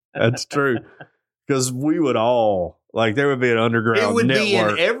true. That's true. Because we would all, like, there would be an underground network. It would be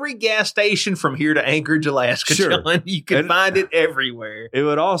in every gas station from here to Anchorage, Alaska, John. You can find it everywhere. It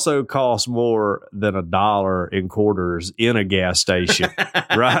would also cost more than $1 in quarters in a gas station,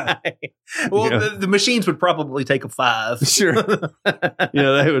 right? Well, the machines would probably take a 5. Sure.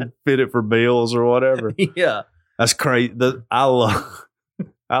 They would fit it for bills or whatever. Yeah. That's crazy.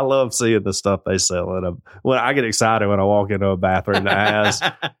 I love seeing the stuff they sell in them. When I get excited when I walk into a bathroom that has,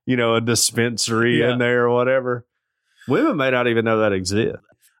 a dispensary in there or whatever. Women may not even know that exists.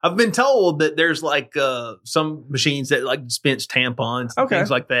 I've been told that there's like some machines that like dispense tampons and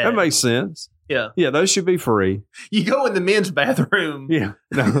things like that. That makes sense. Yeah. Yeah, those should be free. You go in the men's bathroom. Yeah.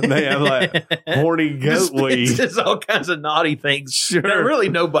 No, they have like horny goat weed. There's all kinds of naughty things sure. that really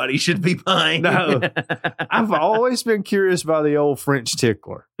nobody should be buying. No. I've always been curious by the old French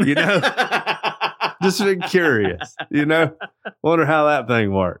tickler, Just been curious, Wonder how that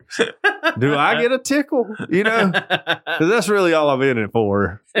thing works. Do I get a tickle? Because that's really all I'm in it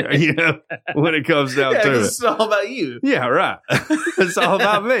for, when it comes down to it. It's all about you. Yeah, right. It's all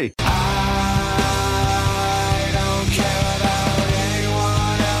about me.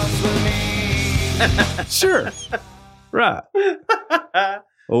 Sure. Right.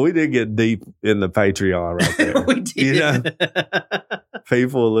 Well, we did get deep in the Patreon right there. We did.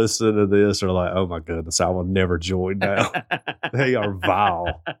 People listening to this are like, oh my goodness, I will never join now. They are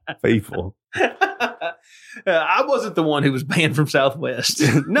vile people. I wasn't the one who was banned from Southwest.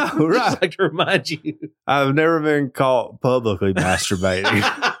 No, right. I'd just like to remind you. I've never been caught publicly masturbating.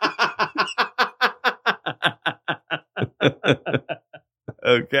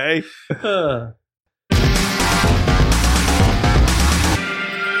 Okay.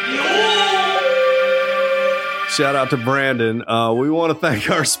 Shout out to Brandon. We want to thank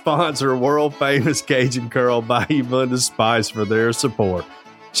our sponsor, world famous Cajun Curl Bayou Blended Spice, for their support.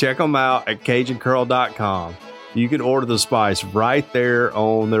 Check them out at CajunCurl.com. You can order the spice right there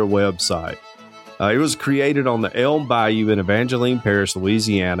on their website. It was created on the Elm Bayou in Evangeline Parish,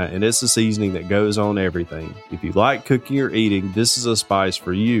 Louisiana, and it's a seasoning that goes on everything. If you like cooking or eating, this is a spice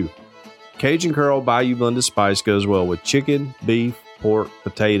for you. Cajun Curl Bayou Blended Spice goes well with chicken, beef, pork,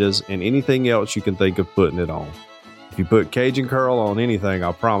 potatoes, and anything else you can think of putting it on. If you put Cajun Curl on anything,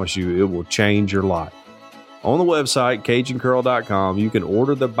 I promise you it will change your life. On the website, CajunCurl.com, you can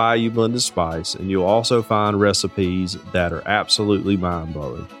order the Bayou Blended Spice, and you'll also find recipes that are absolutely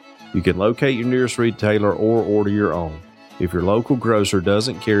mind-blowing. You can locate your nearest retailer or order your own. If your local grocer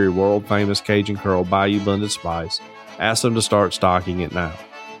doesn't carry world-famous Cajun Curl Bayou Blended Spice, ask them to start stocking it now.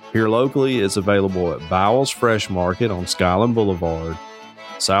 Here locally, it's available at Bowles Fresh Market on Skyland Boulevard,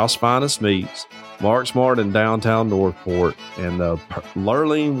 South's Finest Meats, Mark's Mart in downtown Northport, and the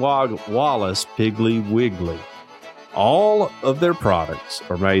Lurleen Wallace Piggly Wiggly. All of their products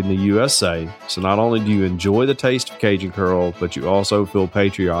are made in the USA, so not only do you enjoy the taste of Cajun Curl, but you also feel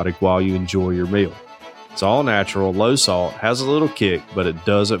patriotic while you enjoy your meal. It's all natural, low salt, has a little kick, but it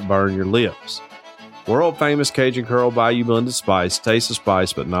doesn't burn your lips. World famous Cajun Curl Bayou Blended Spice tastes the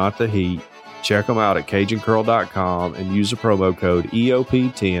spice but not the heat. Check them out at CajunCurl.com and use the promo code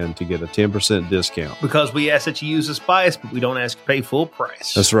EOP10 to get a 10% discount. Because we ask that you use the spice, but we don't ask to pay full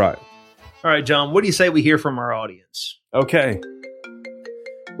price. That's right. All right, John, what do you say we hear from our audience? Okay.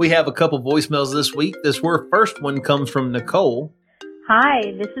 We have a couple voicemails this week. This first one comes from Nicole.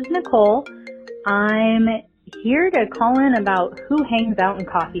 Hi, this is Nicole. I'm here to call in about who hangs out in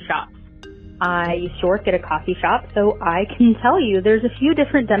coffee shops. I used to work at a coffee shop, so I can tell you there's a few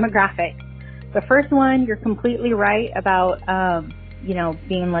different demographics. The first one, you're completely right about,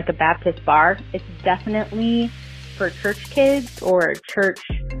 being like a Baptist bar. It's definitely for church kids or church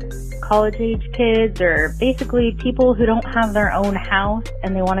college age kids, or basically people who don't have their own house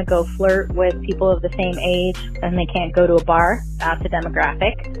and they want to go flirt with people of the same age and they can't go to a bar. That's a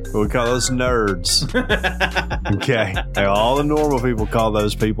demographic. We call those nerds. Okay. And all the normal people call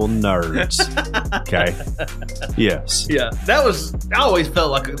those people nerds. Okay. Yes. Yeah. I always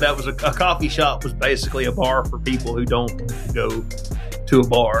felt like that was a coffee shop was basically a bar for people who don't go to a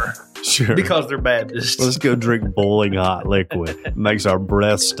bar. Sure. Because they're Baptists. Let's go drink boiling hot liquid. It makes our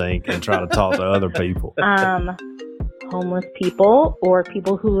breath stink and try to talk to other people. Homeless people or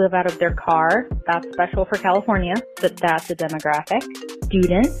people who live out of their car. That's special for California, but that's a demographic.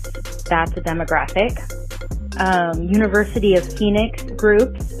 Students, that's a demographic. University of Phoenix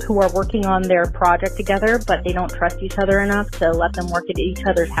groups who are working on their project together, but they don't trust each other enough to let them work at each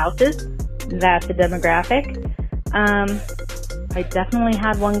other's houses. That's a demographic. I definitely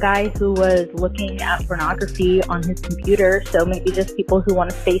had one guy who was looking at pornography on his computer, so maybe just people who want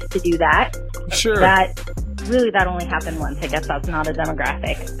a space to do that. Sure. That only happened once. I guess that's not a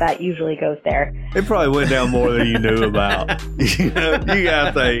demographic. That usually goes there. It probably went down more than you knew about. You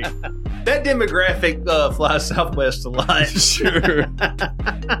gotta think. That demographic flies Southwest a lot. Sure.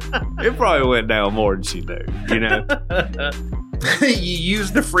 It probably went down more than she knew, You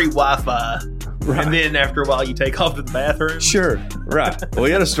use the free Wi-Fi. Right. And then after a while, you take off to the bathroom. Sure. Right. Well,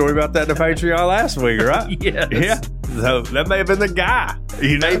 we had a story about that in the Patreon last week, right? Yes. Yeah. So that may have been the guy.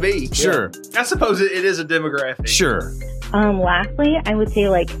 Maybe. Sure. Yeah. I suppose it is a demographic. Sure. Lastly, I would say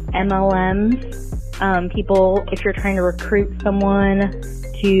like MLMs. People, if you're trying to recruit someone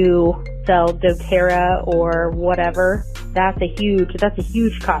to sell doTERRA or whatever, that's a huge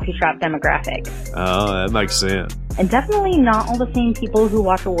coffee shop demographic. Oh, that makes sense. And definitely not all the same people who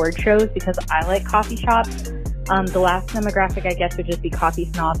watch award shows, because I like coffee shops. The last demographic, I guess, would just be coffee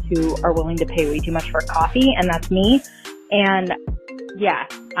snobs who are willing to pay way too much for coffee, and that's me. And yeah,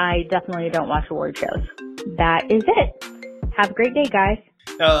 I definitely don't watch award shows. That is it. Have a great day, guys.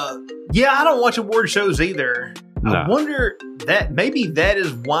 Yeah, I don't watch award shows either. No. I wonder that maybe that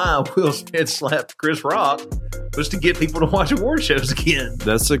is why Will Smith slapped Chris Rock, was to get people to watch award shows again.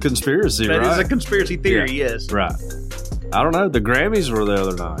 That's a conspiracy, right? That is a conspiracy theory, Yeah. yes. Right. I don't know. The Grammys were the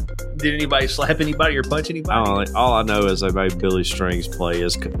other night. Did anybody slap anybody or punch anybody? All I know is they made Billy Strings play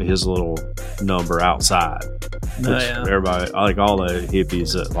his little number outside. Oh, yeah. Everybody, like all the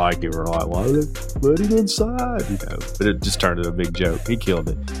hippies that like it, were like, "Why did they put him inside?" But it just turned into a big joke. He killed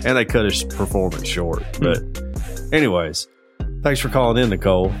it, and they cut his performance short. But, anyways, thanks for calling in,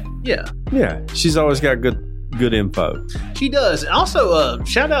 Nicole. Yeah, she's always got good info. she does. And also,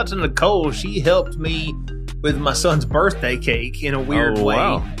 shout out to Nicole. She helped me with my son's birthday cake in a weird way.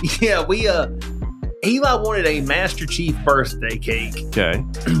 Wow. Yeah, Eli wanted a Master Chief birthday cake. Okay.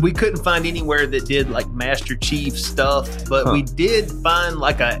 We couldn't find anywhere that did like Master Chief stuff, but we did find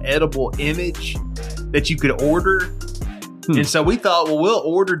like a edible image that you could order. And so we thought, well, we'll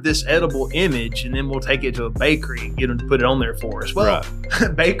order this edible image and then we'll take it to a bakery and get them to put it on there for us. Well,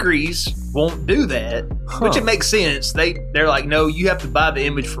 bakeries won't do that, which it makes sense. They're like, no, you have to buy the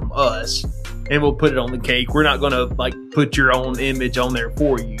image from us and we'll put it on the cake. We're not going to like put your own image on there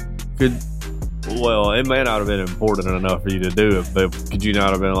for you. Well, it may not have been important enough for you to do it, but could you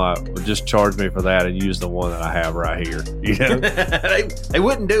not have been like, well, just charge me for that and use the one that I have right here? They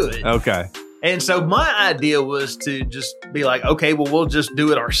wouldn't do it. Okay. And so my idea was to just be like, okay, well, we'll just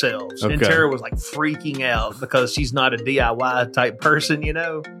do it ourselves. Okay. And Tara was like freaking out because she's not a DIY type person,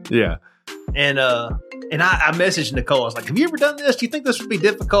 Yeah. And I messaged Nicole. I was like, have you ever done this? Do you think this would be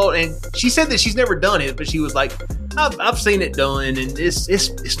difficult? And she said that she's never done it, but she was like, I've seen it done, and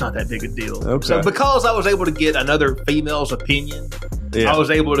it's not that big a deal. Okay. So because I was able to get another female's opinion, I was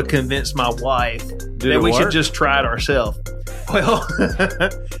able to convince my wife that we should just try it ourselves. Well,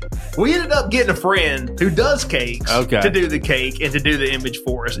 we ended up getting a friend who does cakes to do the cake and to do the image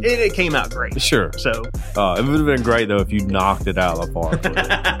for us. It came out great. Sure. So it would have been great, though, if you knocked it out of the park.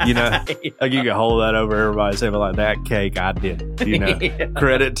 Like you could hold that over everybody and say, like, that cake, I did it.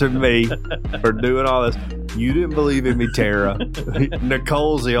 Credit to me for doing all this. You didn't believe in me, Tara.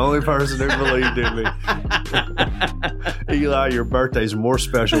 Nicole's the only person who believed in me. Eli, your birthday's more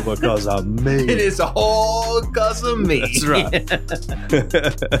special because of me. It is all because of me. That's right.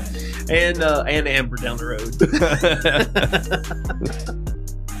 And Amber down the road.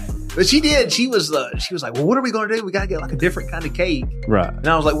 But she did. She was like, well, what are we going to do? We got to get like a different kind of cake. Right. And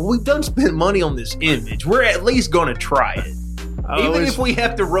I was like, well, we've done spent money on this image. We're at least going to try it. Even if we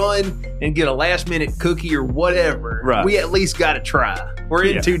have to run and get a last minute cookie or whatever, we at least got to try. We're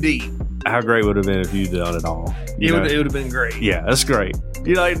in too deep. How great would it have been if you'd done it all? It would have been great. Yeah, that's great.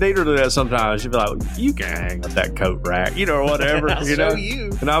 You know, like Nita do that sometimes. She'd be like, you can hang up that coat rack, you know, or whatever. I'll you know? show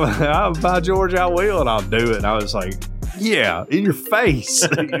you. And I'm by George, I will, and I'll do it. And I was like, yeah, in your face,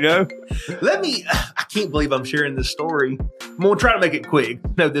 you know? I can't believe I'm sharing this story. I'm going to try to make it quick.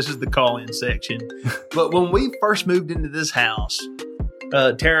 No, this is the call-in section. But when we first moved into this house,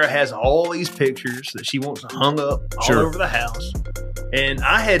 Tara has all these pictures that she wants hung up all over the house. And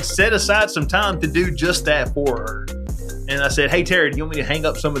I had set aside some time to do just that for her. And I said, hey, Tara, do you want me to hang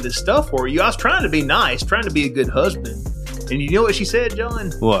up some of this stuff for you? I was trying to be nice, trying to be a good husband. And you know what she said,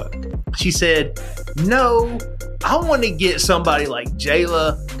 John? What? She said, no, I want to get somebody like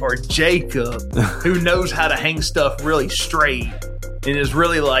Jayla or Jacob who knows how to hang stuff really straight and is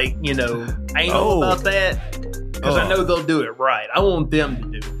really like, you know, anal about that. Because I know they'll do it right. I want them to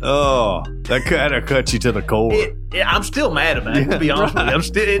do it. Oh, that kind of cut you to the core. I'm still mad about it, to be honest with you. I'm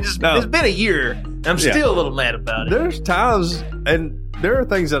still, it's been a year. And I'm still a little mad about it. There's times, and there are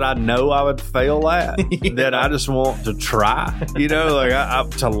things that I know I would fail at that I just want to try, you know, like I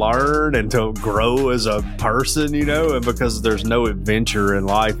to learn and to grow as a person, you know, and because there's no adventure in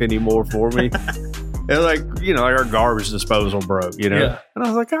life anymore for me. And like, you know, like our garbage disposal broke, you know? Yeah. And I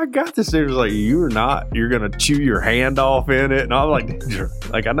was like, I got this. It was like, you're going to chew your hand off in it. And I'm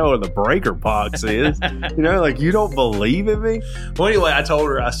like, I know what the breaker box is, you know, like you don't believe in me. Well, anyway, I told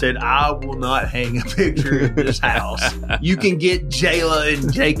her, I said, I will not hang a picture in this house. You can get Jayla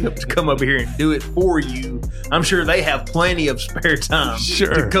and Jacob to come over here and do it for you. I'm sure they have plenty of spare time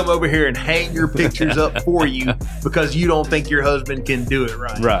to come over here and hang your pictures up for you because you don't think your husband can do it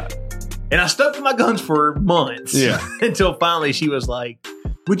right. Right. And I stuck to my guns for months until finally she was like,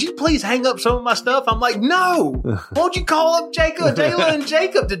 would you please hang up some of my stuff? I'm like, no, won't you call up Jayla and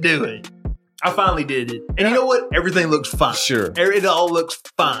Jacob to do it? I finally did it. And you know what? Everything looks fine. Sure. It all looks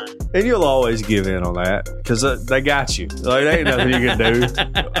fine. And you'll always give in on that because they got you. Like, there ain't nothing you can do.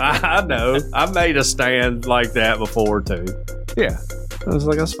 I know. I made a stand like that before, too. Yeah. I was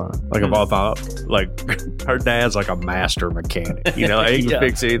like, that's fine. Like, if I thought, like, her dad's like a master mechanic. You know, he can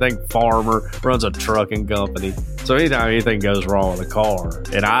fix anything. Farmer, runs a trucking company. So anytime anything goes wrong with a car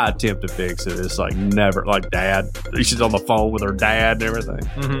and I attempt to fix it, it's like never, like, dad. She's on the phone with her dad and everything.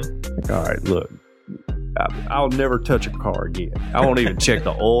 Mm-hmm. Like, all right, look. I'll never touch a car again. I won't even check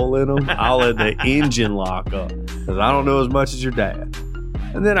the oil in them. I'll let the engine lock up because I don't know as much as your dad.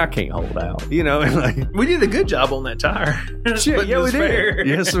 And then I can't hold out, you know. And like, we did a good job on that tire. Shit, yeah, we did.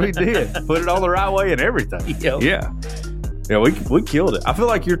 Yes, we did. Put it on the right way and everything. Yep. Yeah. Yeah, we killed it. I feel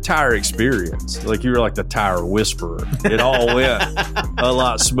like your tire experience, like you were like the tire whisperer. It all went a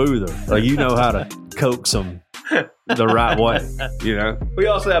lot smoother. Like you know how to coax them the right way, you know. We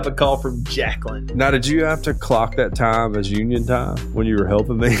also have a call from Jacqueline. Now, did you have to clock that time as union time when you were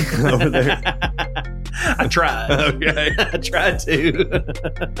helping me over there? I tried. Okay. I tried to.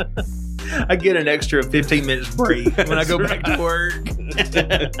 I get an extra 15 minutes break when I go back to work.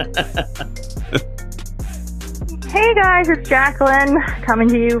 Hey guys, it's Jacqueline coming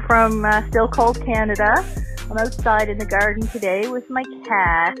to you from still cold Canada. I'm outside in the garden today with my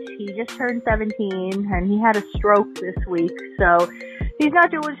cat. He just turned 17 and he had a stroke this week, so he's not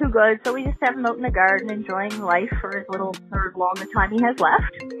doing too good. So we just have him out in the garden enjoying life for as little or as long the time he has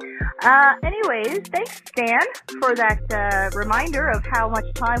left. Anyways, thanks Stan for that reminder of how much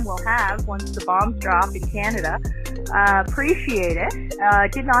time we'll have once the bombs drop in Canada. Appreciate it.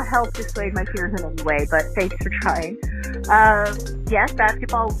 Did not help dissuade my fears in any way, but thanks for trying. Yes,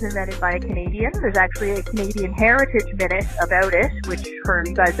 basketball was invented by a Canadian. There's actually a Canadian Heritage Minute about it, which for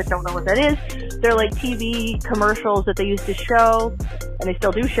you guys that don't know what that is, they're like TV commercials that they used to show, and they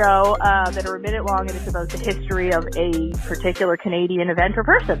still do show, that are a minute long, and it's about the history of a particular Canadian event or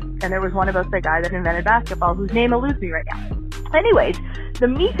person. And there was one about the guy that invented basketball, whose name eludes me right now. Anyways, the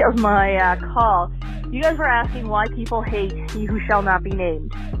meat of my call, you guys were asking why people hate He Who Shall Not Be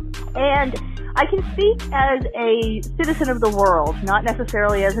Named. And I can speak as a citizen of the world, not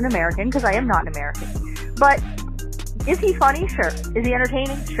necessarily as an American, because I am not an American. But is he funny? Sure. Is he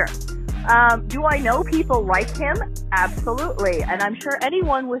entertaining? Sure. Do I know people like him? Absolutely. And I'm sure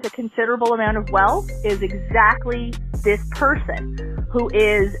anyone with a considerable amount of wealth is exactly this person who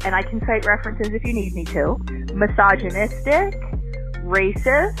is, and I can cite references if you need me to, misogynistic,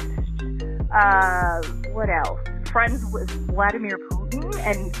 racist, what else? Friends with Vladimir Putin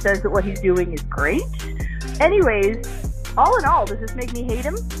and says that what he's doing is great. Anyways, all in all, does this make me hate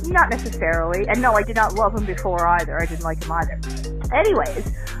him? Not necessarily. And no, I did not love him before either. I didn't like him either.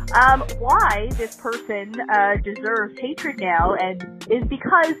 Anyways, why this person deserves hatred now and is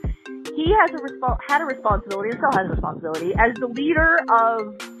because he has had a responsibility and still has a responsibility as the leader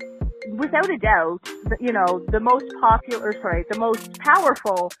of without a doubt, the most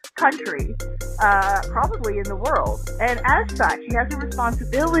powerful country, probably in the world. And as such, he has a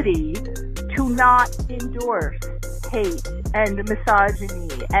responsibility to not endorse hate and misogyny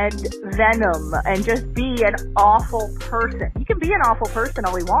and venom and just be an awful person. He can be an awful person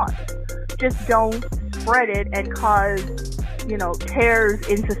all he wants. Just don't spread it and cause, tears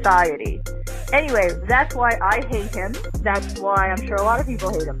in society. Anyway, that's why I hate him. That's why I'm sure a lot of people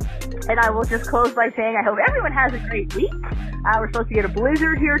hate him. And I will just close by saying I hope everyone has a great week. We're supposed to get a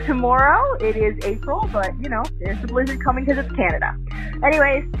blizzard here tomorrow. It is April, but, there's a blizzard coming because it's Canada.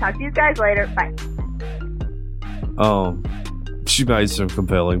 Anyways, talk to you guys later. Bye. She made some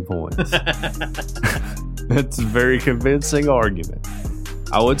compelling points. That's a very convincing argument.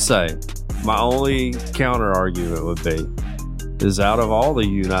 I would say my only counter argument would be is out of all the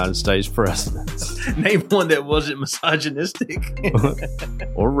United States presidents, name one that wasn't misogynistic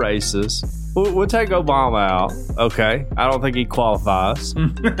or racist. We'll take Obama out. Okay. I don't think he qualifies.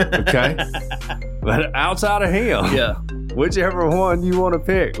 Okay. But outside of him, yeah, whichever one you want to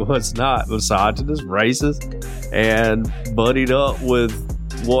pick was not misogynist, racist, and buddied up with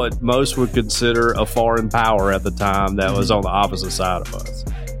what most would consider a foreign power at the time that was on the opposite side of us,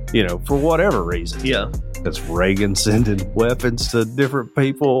 for whatever reason. Yeah. That's Reagan sending weapons to different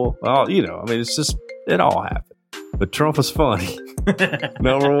people. It's just, it all happened. But Trump was funny.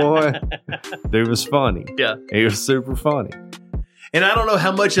 Number one, dude was funny. Yeah. He was super funny. And I don't know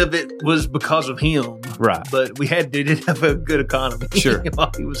how much of it was because of him. Right. But we did have a good economy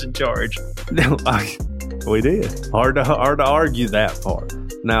while he was in charge. We did. Hard to argue that part.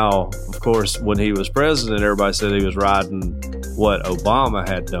 Now, of course, when he was president, everybody said he was riding what Obama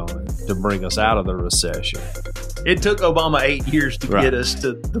had done to bring us out of the recession. It took Obama 8 years to get us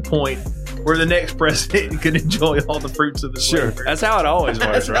to the point where the next president could enjoy all the fruits of his labor. That's how it always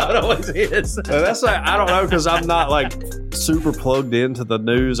works, That's how it always is. That's like, I don't know, because I'm not super plugged into the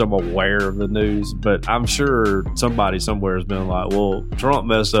news. I'm aware of the news, but I'm sure somebody somewhere has been like, well, Trump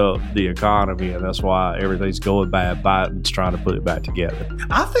messed up the economy and that's why everything's going bad. Biden's trying to put it back together.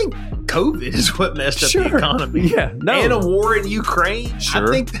 I think COVID is what messed up the economy. Yeah, no. And a war in Ukraine. Sure.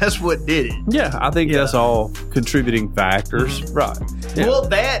 I think that's what did it. Yeah, I think that's all contributing factors. Mm-hmm. Right. Yeah. Well,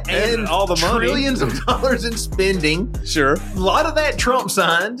 that and all the money. Trillions of dollars in spending. Sure. A lot of that Trump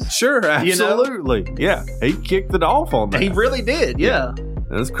signed. Sure, absolutely. Yeah, he kicked it off on that. He really did, yeah.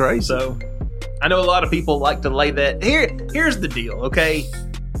 That's crazy. So, I know a lot of people like to lay that. Here's the deal, okay?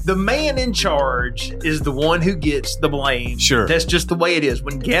 The man in charge is the one who gets the blame. Sure. That's just the way it is.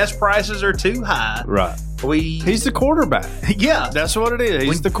 When gas prices are too high, right. He's the quarterback. Yeah. That's what it is.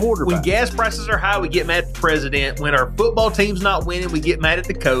 He's the quarterback. When gas prices are high, we get mad at the president. When our football team's not winning, we get mad at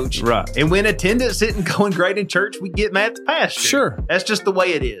the coach. Right. And when attendance isn't going great in church, we get mad at the pastor. Sure. That's just the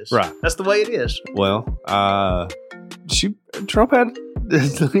way it is. Right. That's the way it is. Well, Trump had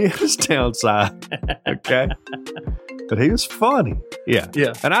his downside. Okay. But he was funny. Yeah.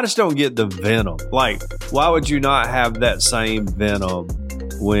 Yeah. And I just don't get the venom. Like, why would you not have that same venom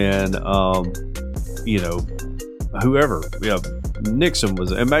when, whoever, Nixon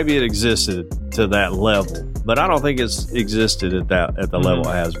was, and maybe it existed to that level, but I don't think it's existed at the level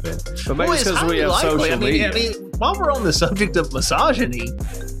it has been. But maybe it's because we have social media. While we're on the subject of misogyny,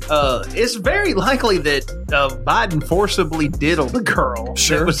 it's very likely that Biden forcibly diddled a girl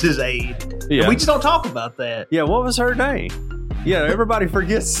that was his aide. Yeah. And we just don't talk about that. Yeah, what was her name? Yeah, everybody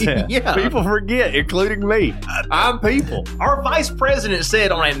forgets that. Yeah. People forget, including me. I'm people. Our vice president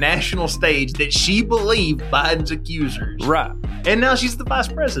said on a national stage that she believed Biden's accusers. Right. And now she's the vice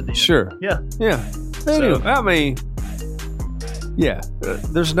president. Sure. Yeah. Yeah. Anyway,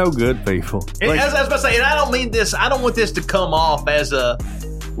 there's no good people. And as I was about to say, and I don't mean this, I don't want this to come off as a,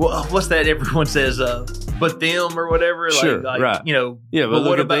 what's that everyone says, but them or whatever. Sure, right. Yeah, but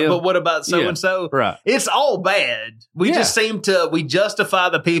what about so-and-so? Right. It's all bad. We just we justify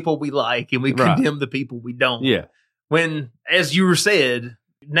the people we like and we condemn the people we don't. Yeah. When, as you said,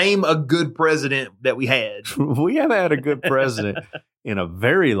 name a good president that we had. We haven't had a good president in a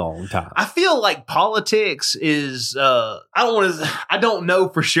very long time. I feel like politics is, I don't know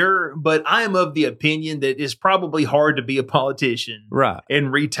for sure, but I am of the opinion that it's probably hard to be a politician. Right.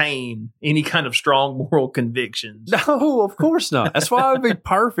 And retain any kind of strong moral convictions. No, of course not. That's why I would be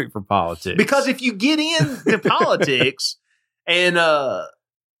perfect for politics. Because if you get into politics and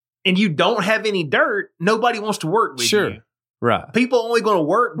you don't have any dirt, nobody wants to work with you. Right. People are only going to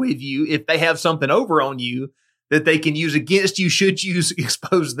work with you if they have something over on you that they can use against you should you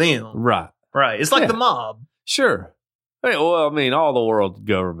expose them. Right. Right. It's like the mob. Sure. Well, all the world's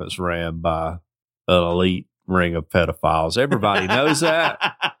government's ran by an elite ring of pedophiles. Everybody knows that.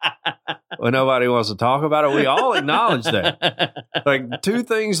 when nobody wants to talk about it. We all acknowledge that. Like, two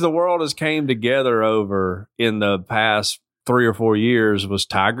things the world has came together over in the past 3 or 4 years was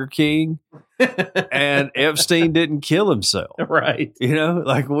Tiger King and Epstein didn't kill himself. Right. You know,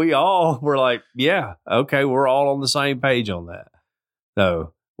 like we all were like, yeah, okay, we're all on the same page on that.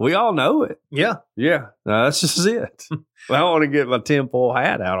 So we all know it. Yeah. Yeah. No, that's just it. I don't want to get my tinfoil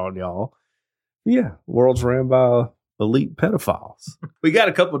hat out on y'all. Yeah. World's ran by elite pedophiles. We got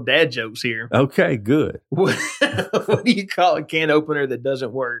a couple dad jokes here. Okay, good. What do you call a can opener that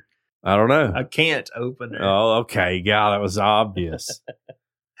doesn't work? I don't know. A can't opener. Oh, okay. God, that was obvious.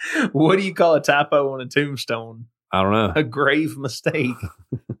 What do you call a typo on a tombstone? I don't know. A grave mistake.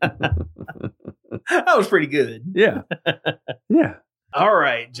 That was pretty good. Yeah. Yeah. All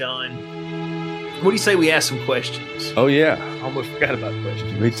right, John. What do you say we ask some questions? Oh, yeah. I almost forgot about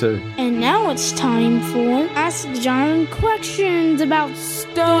questions. Me too. And now it's time for Ask John questions about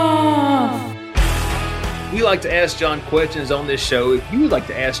stuff. We like to ask John questions on this show. If you would like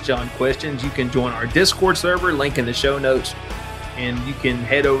to ask John questions, you can join our Discord server, link in the show notes, and you can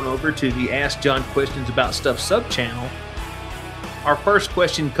head on over to the Ask John Questions About Stuff sub-channel. Our first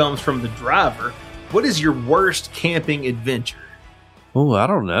question comes from the driver. What is your worst camping adventure? Oh, I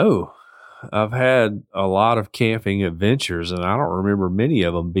don't know. I've had a lot of camping adventures, and I don't remember many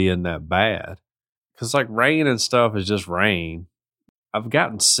of them being that bad. Because, like, rain and stuff is just rain. I've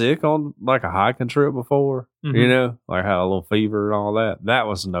gotten sick on, like, a hiking trip before, you know? Like, had a little fever and all that. That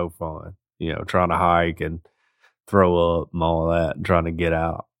was no fun, you know, trying to hike and throw up and all that and trying to get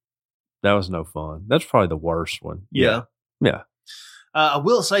out. That was no fun. That's probably the worst one. Yeah. Yeah. I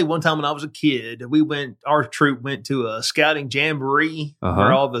will say one time when I was a kid, our troop went to a scouting jamboree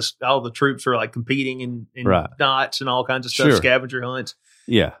where all the troops are like competing in knots and all kinds of stuff, scavenger hunts.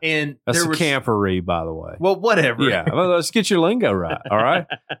 Yeah. And that's there a was camporee, by the way. Well, whatever. Yeah. Well, let's get your lingo right. All right.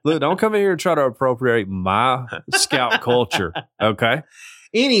 Look, don't come in here and try to appropriate my scout culture. Okay.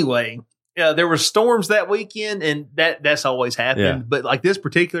 Anyway, there were storms that weekend, and that's always happened. Yeah. But like this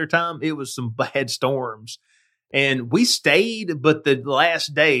particular time, it was some bad storms. And we stayed, but the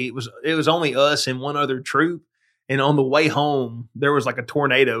last day it was only us and one other troop. And on the way home, there was like a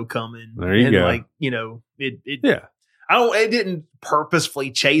tornado coming. There you go. Like, you know, it it didn't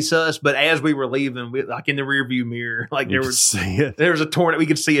purposefully chase us, but as we were leaving, like in the rearview mirror, like there was a tornado. We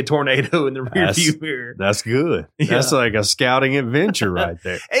could see a tornado in the rearview mirror. That's good. Yeah. That's like a scouting adventure right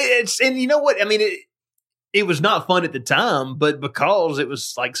there. And you know what? I mean, it was not fun at the time, but because it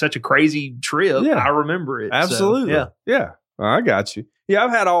was like such a crazy trip, I remember it. Absolutely. So, yeah. I got you. Yeah,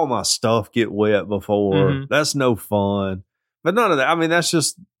 I've had all my stuff get wet before. Mm-hmm. That's no fun. But none of that. I mean,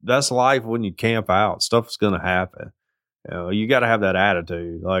 that's life when you camp out. Stuff's going to happen. You know, you got to have that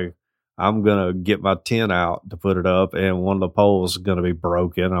attitude. Like, I'm going to get my tent out to put it up, and one of the poles is going to be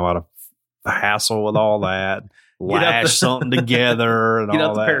broken. I'm going to hassle with all that, lash something together and all that. Get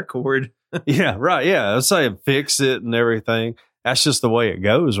out the paracord. Yeah, right. Yeah. Let's say fix it and everything. That's just the way it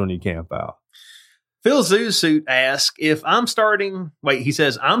goes when you camp out. Phil Zoosuit asks I'm starting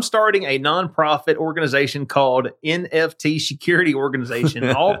a nonprofit organization called NFT Security Organization.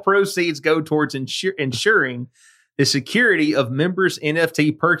 All proceeds go towards ensuring the security of members'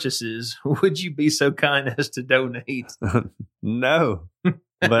 NFT purchases. Would you be so kind as to donate? No,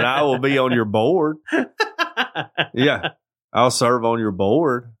 but I will be on your board. Yeah. I'll serve on your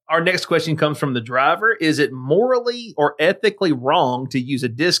board. Our next question comes from the driver. Is it morally or ethically wrong to use a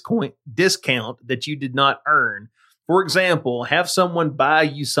discount that you did not earn? For example, have someone buy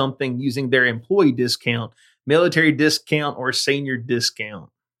you something using their employee discount, military discount, or senior discount?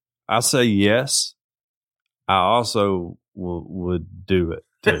 I say yes. I also would do it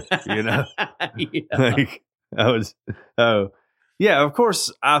too, you know? Yeah. Yeah, of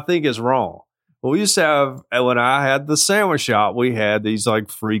course, I think it's wrong. Well, we used to have, when I had the sandwich shop, we had these like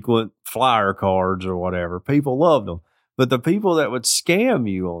frequent flyer cards or whatever. People loved them. But the people that would scam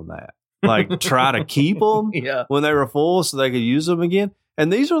you on that, like try to keep them when they were full so they could use them again.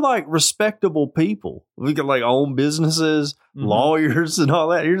 And these are like respectable people. We could like own businesses, lawyers and all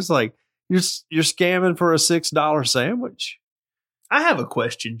that. You're just like, you're scamming for a $6 sandwich. I have a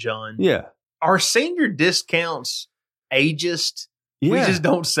question, John. Yeah. Are senior discounts ageist? Yeah. We just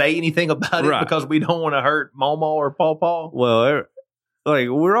don't say anything about it because we don't want to hurt Mama or Pawpaw. Well, like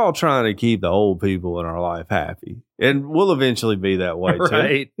we're all trying to keep the old people in our life happy, and we'll eventually be that way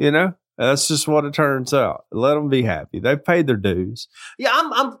too. You know, that's just what it turns out. Let them be happy. They've paid their dues. Yeah,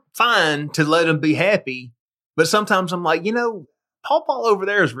 I'm fine to let them be happy, but sometimes I'm like, you know, Pawpaw over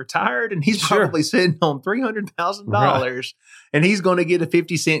there is retired and he's probably sitting on $300,000 and he's going to get a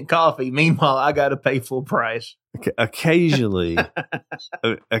 50-cent coffee. Meanwhile, I got to pay full price. Occasionally,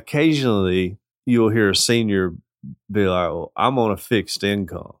 you'll hear a senior be like, well, I'm on a fixed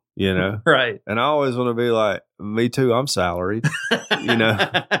income, you know? Right. And I always want to be like, me too, I'm salaried, you know?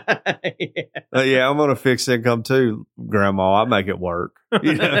 Yeah, I'm on a fixed income too, Grandma. I make it work.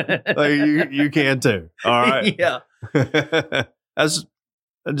 You know? Like you can too. All right. Yeah. That's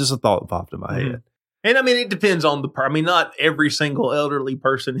just a thought that popped in my head. And I mean, it depends on not every single elderly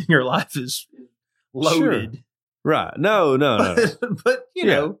person in your life is loaded. Sure. Right. No. But you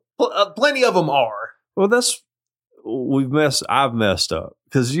know, plenty of them are. Well, I've messed up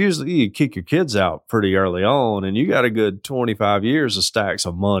because usually you kick your kids out pretty early on and you got a good 25 years to stack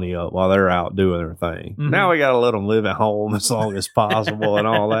some money up while they're out doing their thing. Mm-hmm. Now we got to let them live at home as long as possible and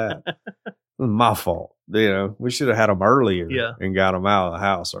all that. My fault. You know, we should have had them earlier and got them out of the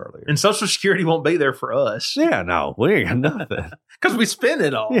house earlier. And Social Security won't be there for us. Yeah, no, we ain't got nothing. Because we spend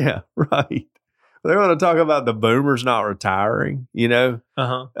it all. Yeah, right. They want to talk about the boomers not retiring, you know?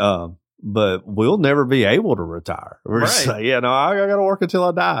 But we'll never be able to retire. We're just like, I got to work until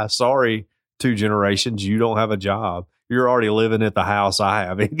I die. Sorry, 2 generations, you don't have a job. You're already living at the house I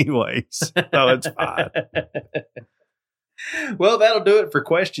have anyways. So it's fine. Well, that'll do it for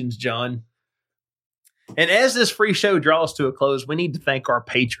questions, John. And as this free show draws to a close, we need to thank our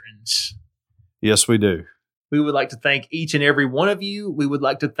patrons. Yes, we do. We would like to thank each and every one of you. We would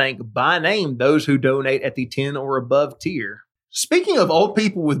like to thank by name those who donate at the 10 or above tier. Speaking of old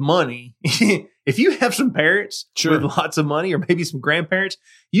people with money, if you have some parents with lots of money or maybe some grandparents,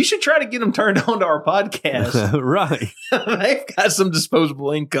 you should try to get them turned on to our podcast. Right. They've got some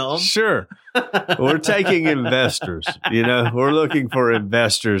disposable income. Sure. We're taking investors, you know, we're looking for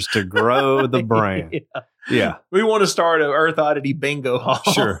investors to grow the brand. Yeah. We want to start an Earth Oddity bingo hall.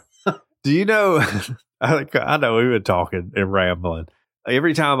 Sure. Do you know, I know we've been talking and rambling.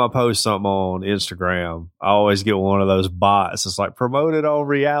 Every time I post something on Instagram, I always get one of those bots. It's like promoted on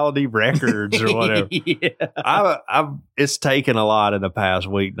Reality Records or whatever. It's taken a lot in the past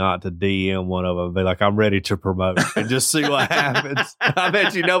week not to DM one of them and be like, I'm ready to promote and just see what happens. I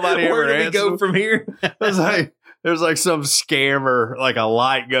bet you nobody ever Where do we go from here? It's like, there's like some scammer, like a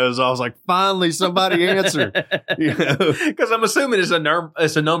light goes off. I was like, finally somebody answered. You know? Because I'm assuming it's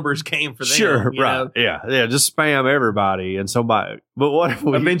a numbers game for them. Sure, right. Know? Yeah. Just spam everybody and somebody. But what if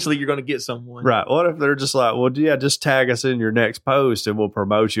eventually you're going to get someone? Right. What if they're just like, well, yeah, just tag us in your next post and we'll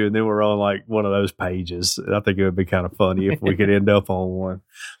promote you. And then we're on like one of those pages. I think it would be kind of funny if we could end up on one.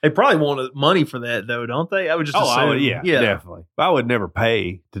 They probably want money for that though, don't they? I would just assume. Yeah, definitely. I would never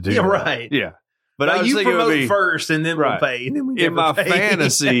pay to do that. Right. Yeah. But I was you thinking promote first, and then we'll pay. And then we in my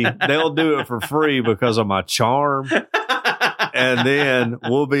fantasy, they'll do it for free because of my charm, and then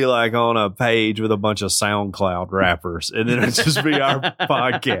we'll be like on a page with a bunch of SoundCloud rappers, and then it'll just be our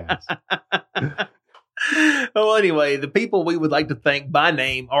podcast. Well, anyway, the people we would like to thank by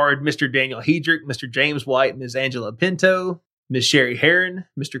name are Mr. Daniel Hedrick, Mr. James White, Ms. Angela Pinto, Ms. Sherry Heron,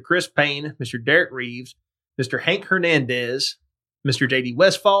 Mr. Chris Payne, Mr. Derek Reeves, Mr. Hank Hernandez, Mr. J.D.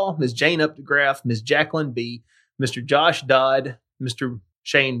 Westfall, Ms. Jane Updegraff, Ms. Jacqueline B., Mr. Josh Dodd, Mr.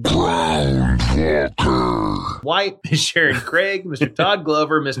 Shane White, Ms. Sharon Craig, Mr. Todd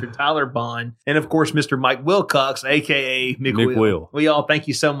Glover, Mr. Tyler Bond, and of course, Mr. Mike Wilcox, a.k.a. Mick Will. We all thank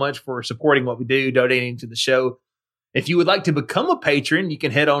you so much for supporting what we do, donating to the show. If you would like to become a patron, you can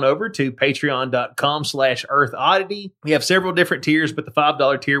head on over to patreon.com/Earth Oddity. We have several different tiers, but the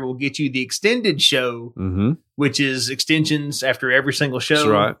 $5 tier will get you the extended show, which is extensions after every single show. That's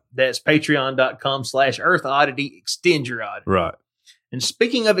right. That's patreon.com/Earth Oddity. Extend your oddity. Right. And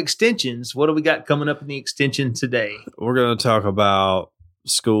speaking of extensions, what do we got coming up in the extension today? We're going to talk about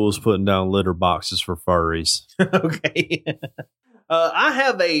schools putting down litter boxes for furries. Okay. I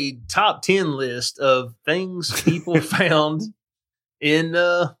have a top 10 list of things people found in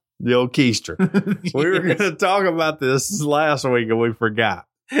the old keister. Yes. We were going to talk about this last week and we forgot.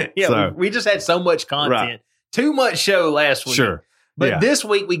 Yeah, so, we just had so much content. Right. Too much show last week. Sure. But this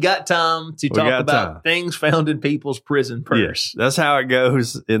week we got time to talk about things found in people's prison purse. Yes, that's how it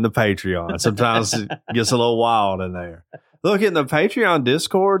goes in the Patreon. Sometimes it gets a little wild in there. Look, in the Patreon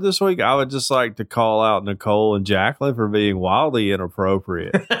Discord this week, I would just like to call out Nicole and Jacqueline for being wildly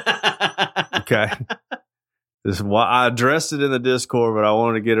inappropriate. Okay. I addressed it in the Discord, but I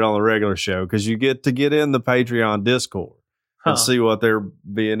wanted to get it on the regular show because you get to get in the Patreon Discord and see what they're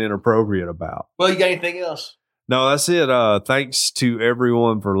being inappropriate about. Well, you got anything else? No, that's it. Thanks to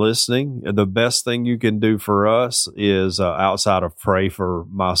everyone for listening. The best thing you can do for us is outside of pray for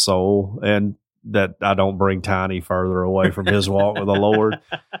my soul and that I don't bring Tiny further away from his walk with the Lord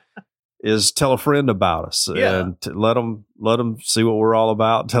is tell a friend about us and let them see what we're all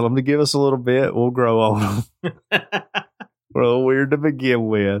about. Tell them to give us a little bit. We'll grow on them. We're a little weird to begin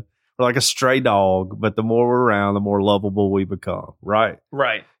with. We're like a stray dog, but the more we're around, the more lovable we become. Right?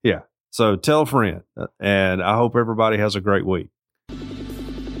 Right. Yeah. So tell a friend, and I hope everybody has a great week.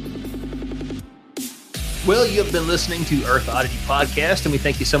 Well, you have been listening to Earth Oddity Podcast, and we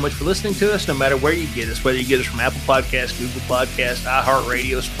thank you so much for listening to us, no matter where you get us, whether you get us from Apple Podcasts, Google Podcasts,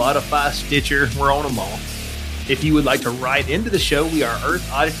 iHeartRadio, Spotify, Stitcher, we're on them all. If you would like to write into the show, we are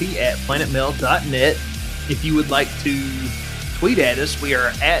earthoddity@planetmail.net. If you would like to tweet at us, we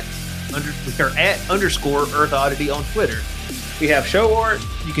are at _ Earth Oddity on Twitter. We have show art.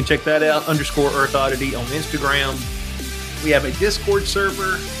 You can check that out, _ Earth Oddity on Instagram. We have a Discord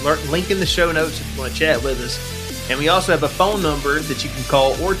server, link in the show notes if you want to chat with us. And we also have a phone number that you can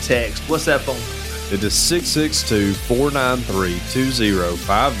call or text. What's that phone number? It is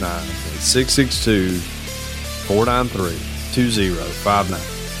 662-493-2059. It's 662-493-2059.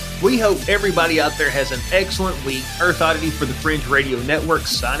 We hope everybody out there has an excellent week. Earth Oddity for the Fringe Radio Network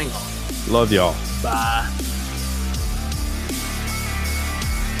signing off. Love y'all. Bye.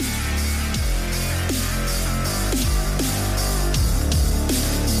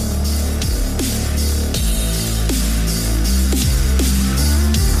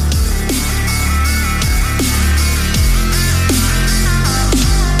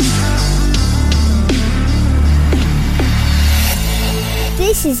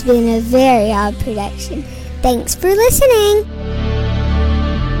 This has been a very odd production. Thanks for listening.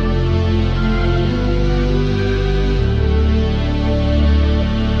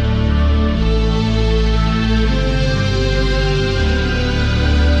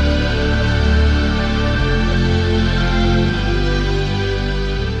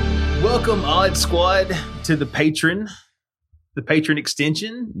 Welcome, Odd Squad, to the patron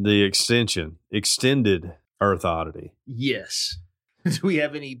extension. The extended Earth Oddity. Yes. Do we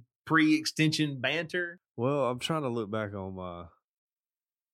have any pre-extension banter? Well, I'm trying to look back on my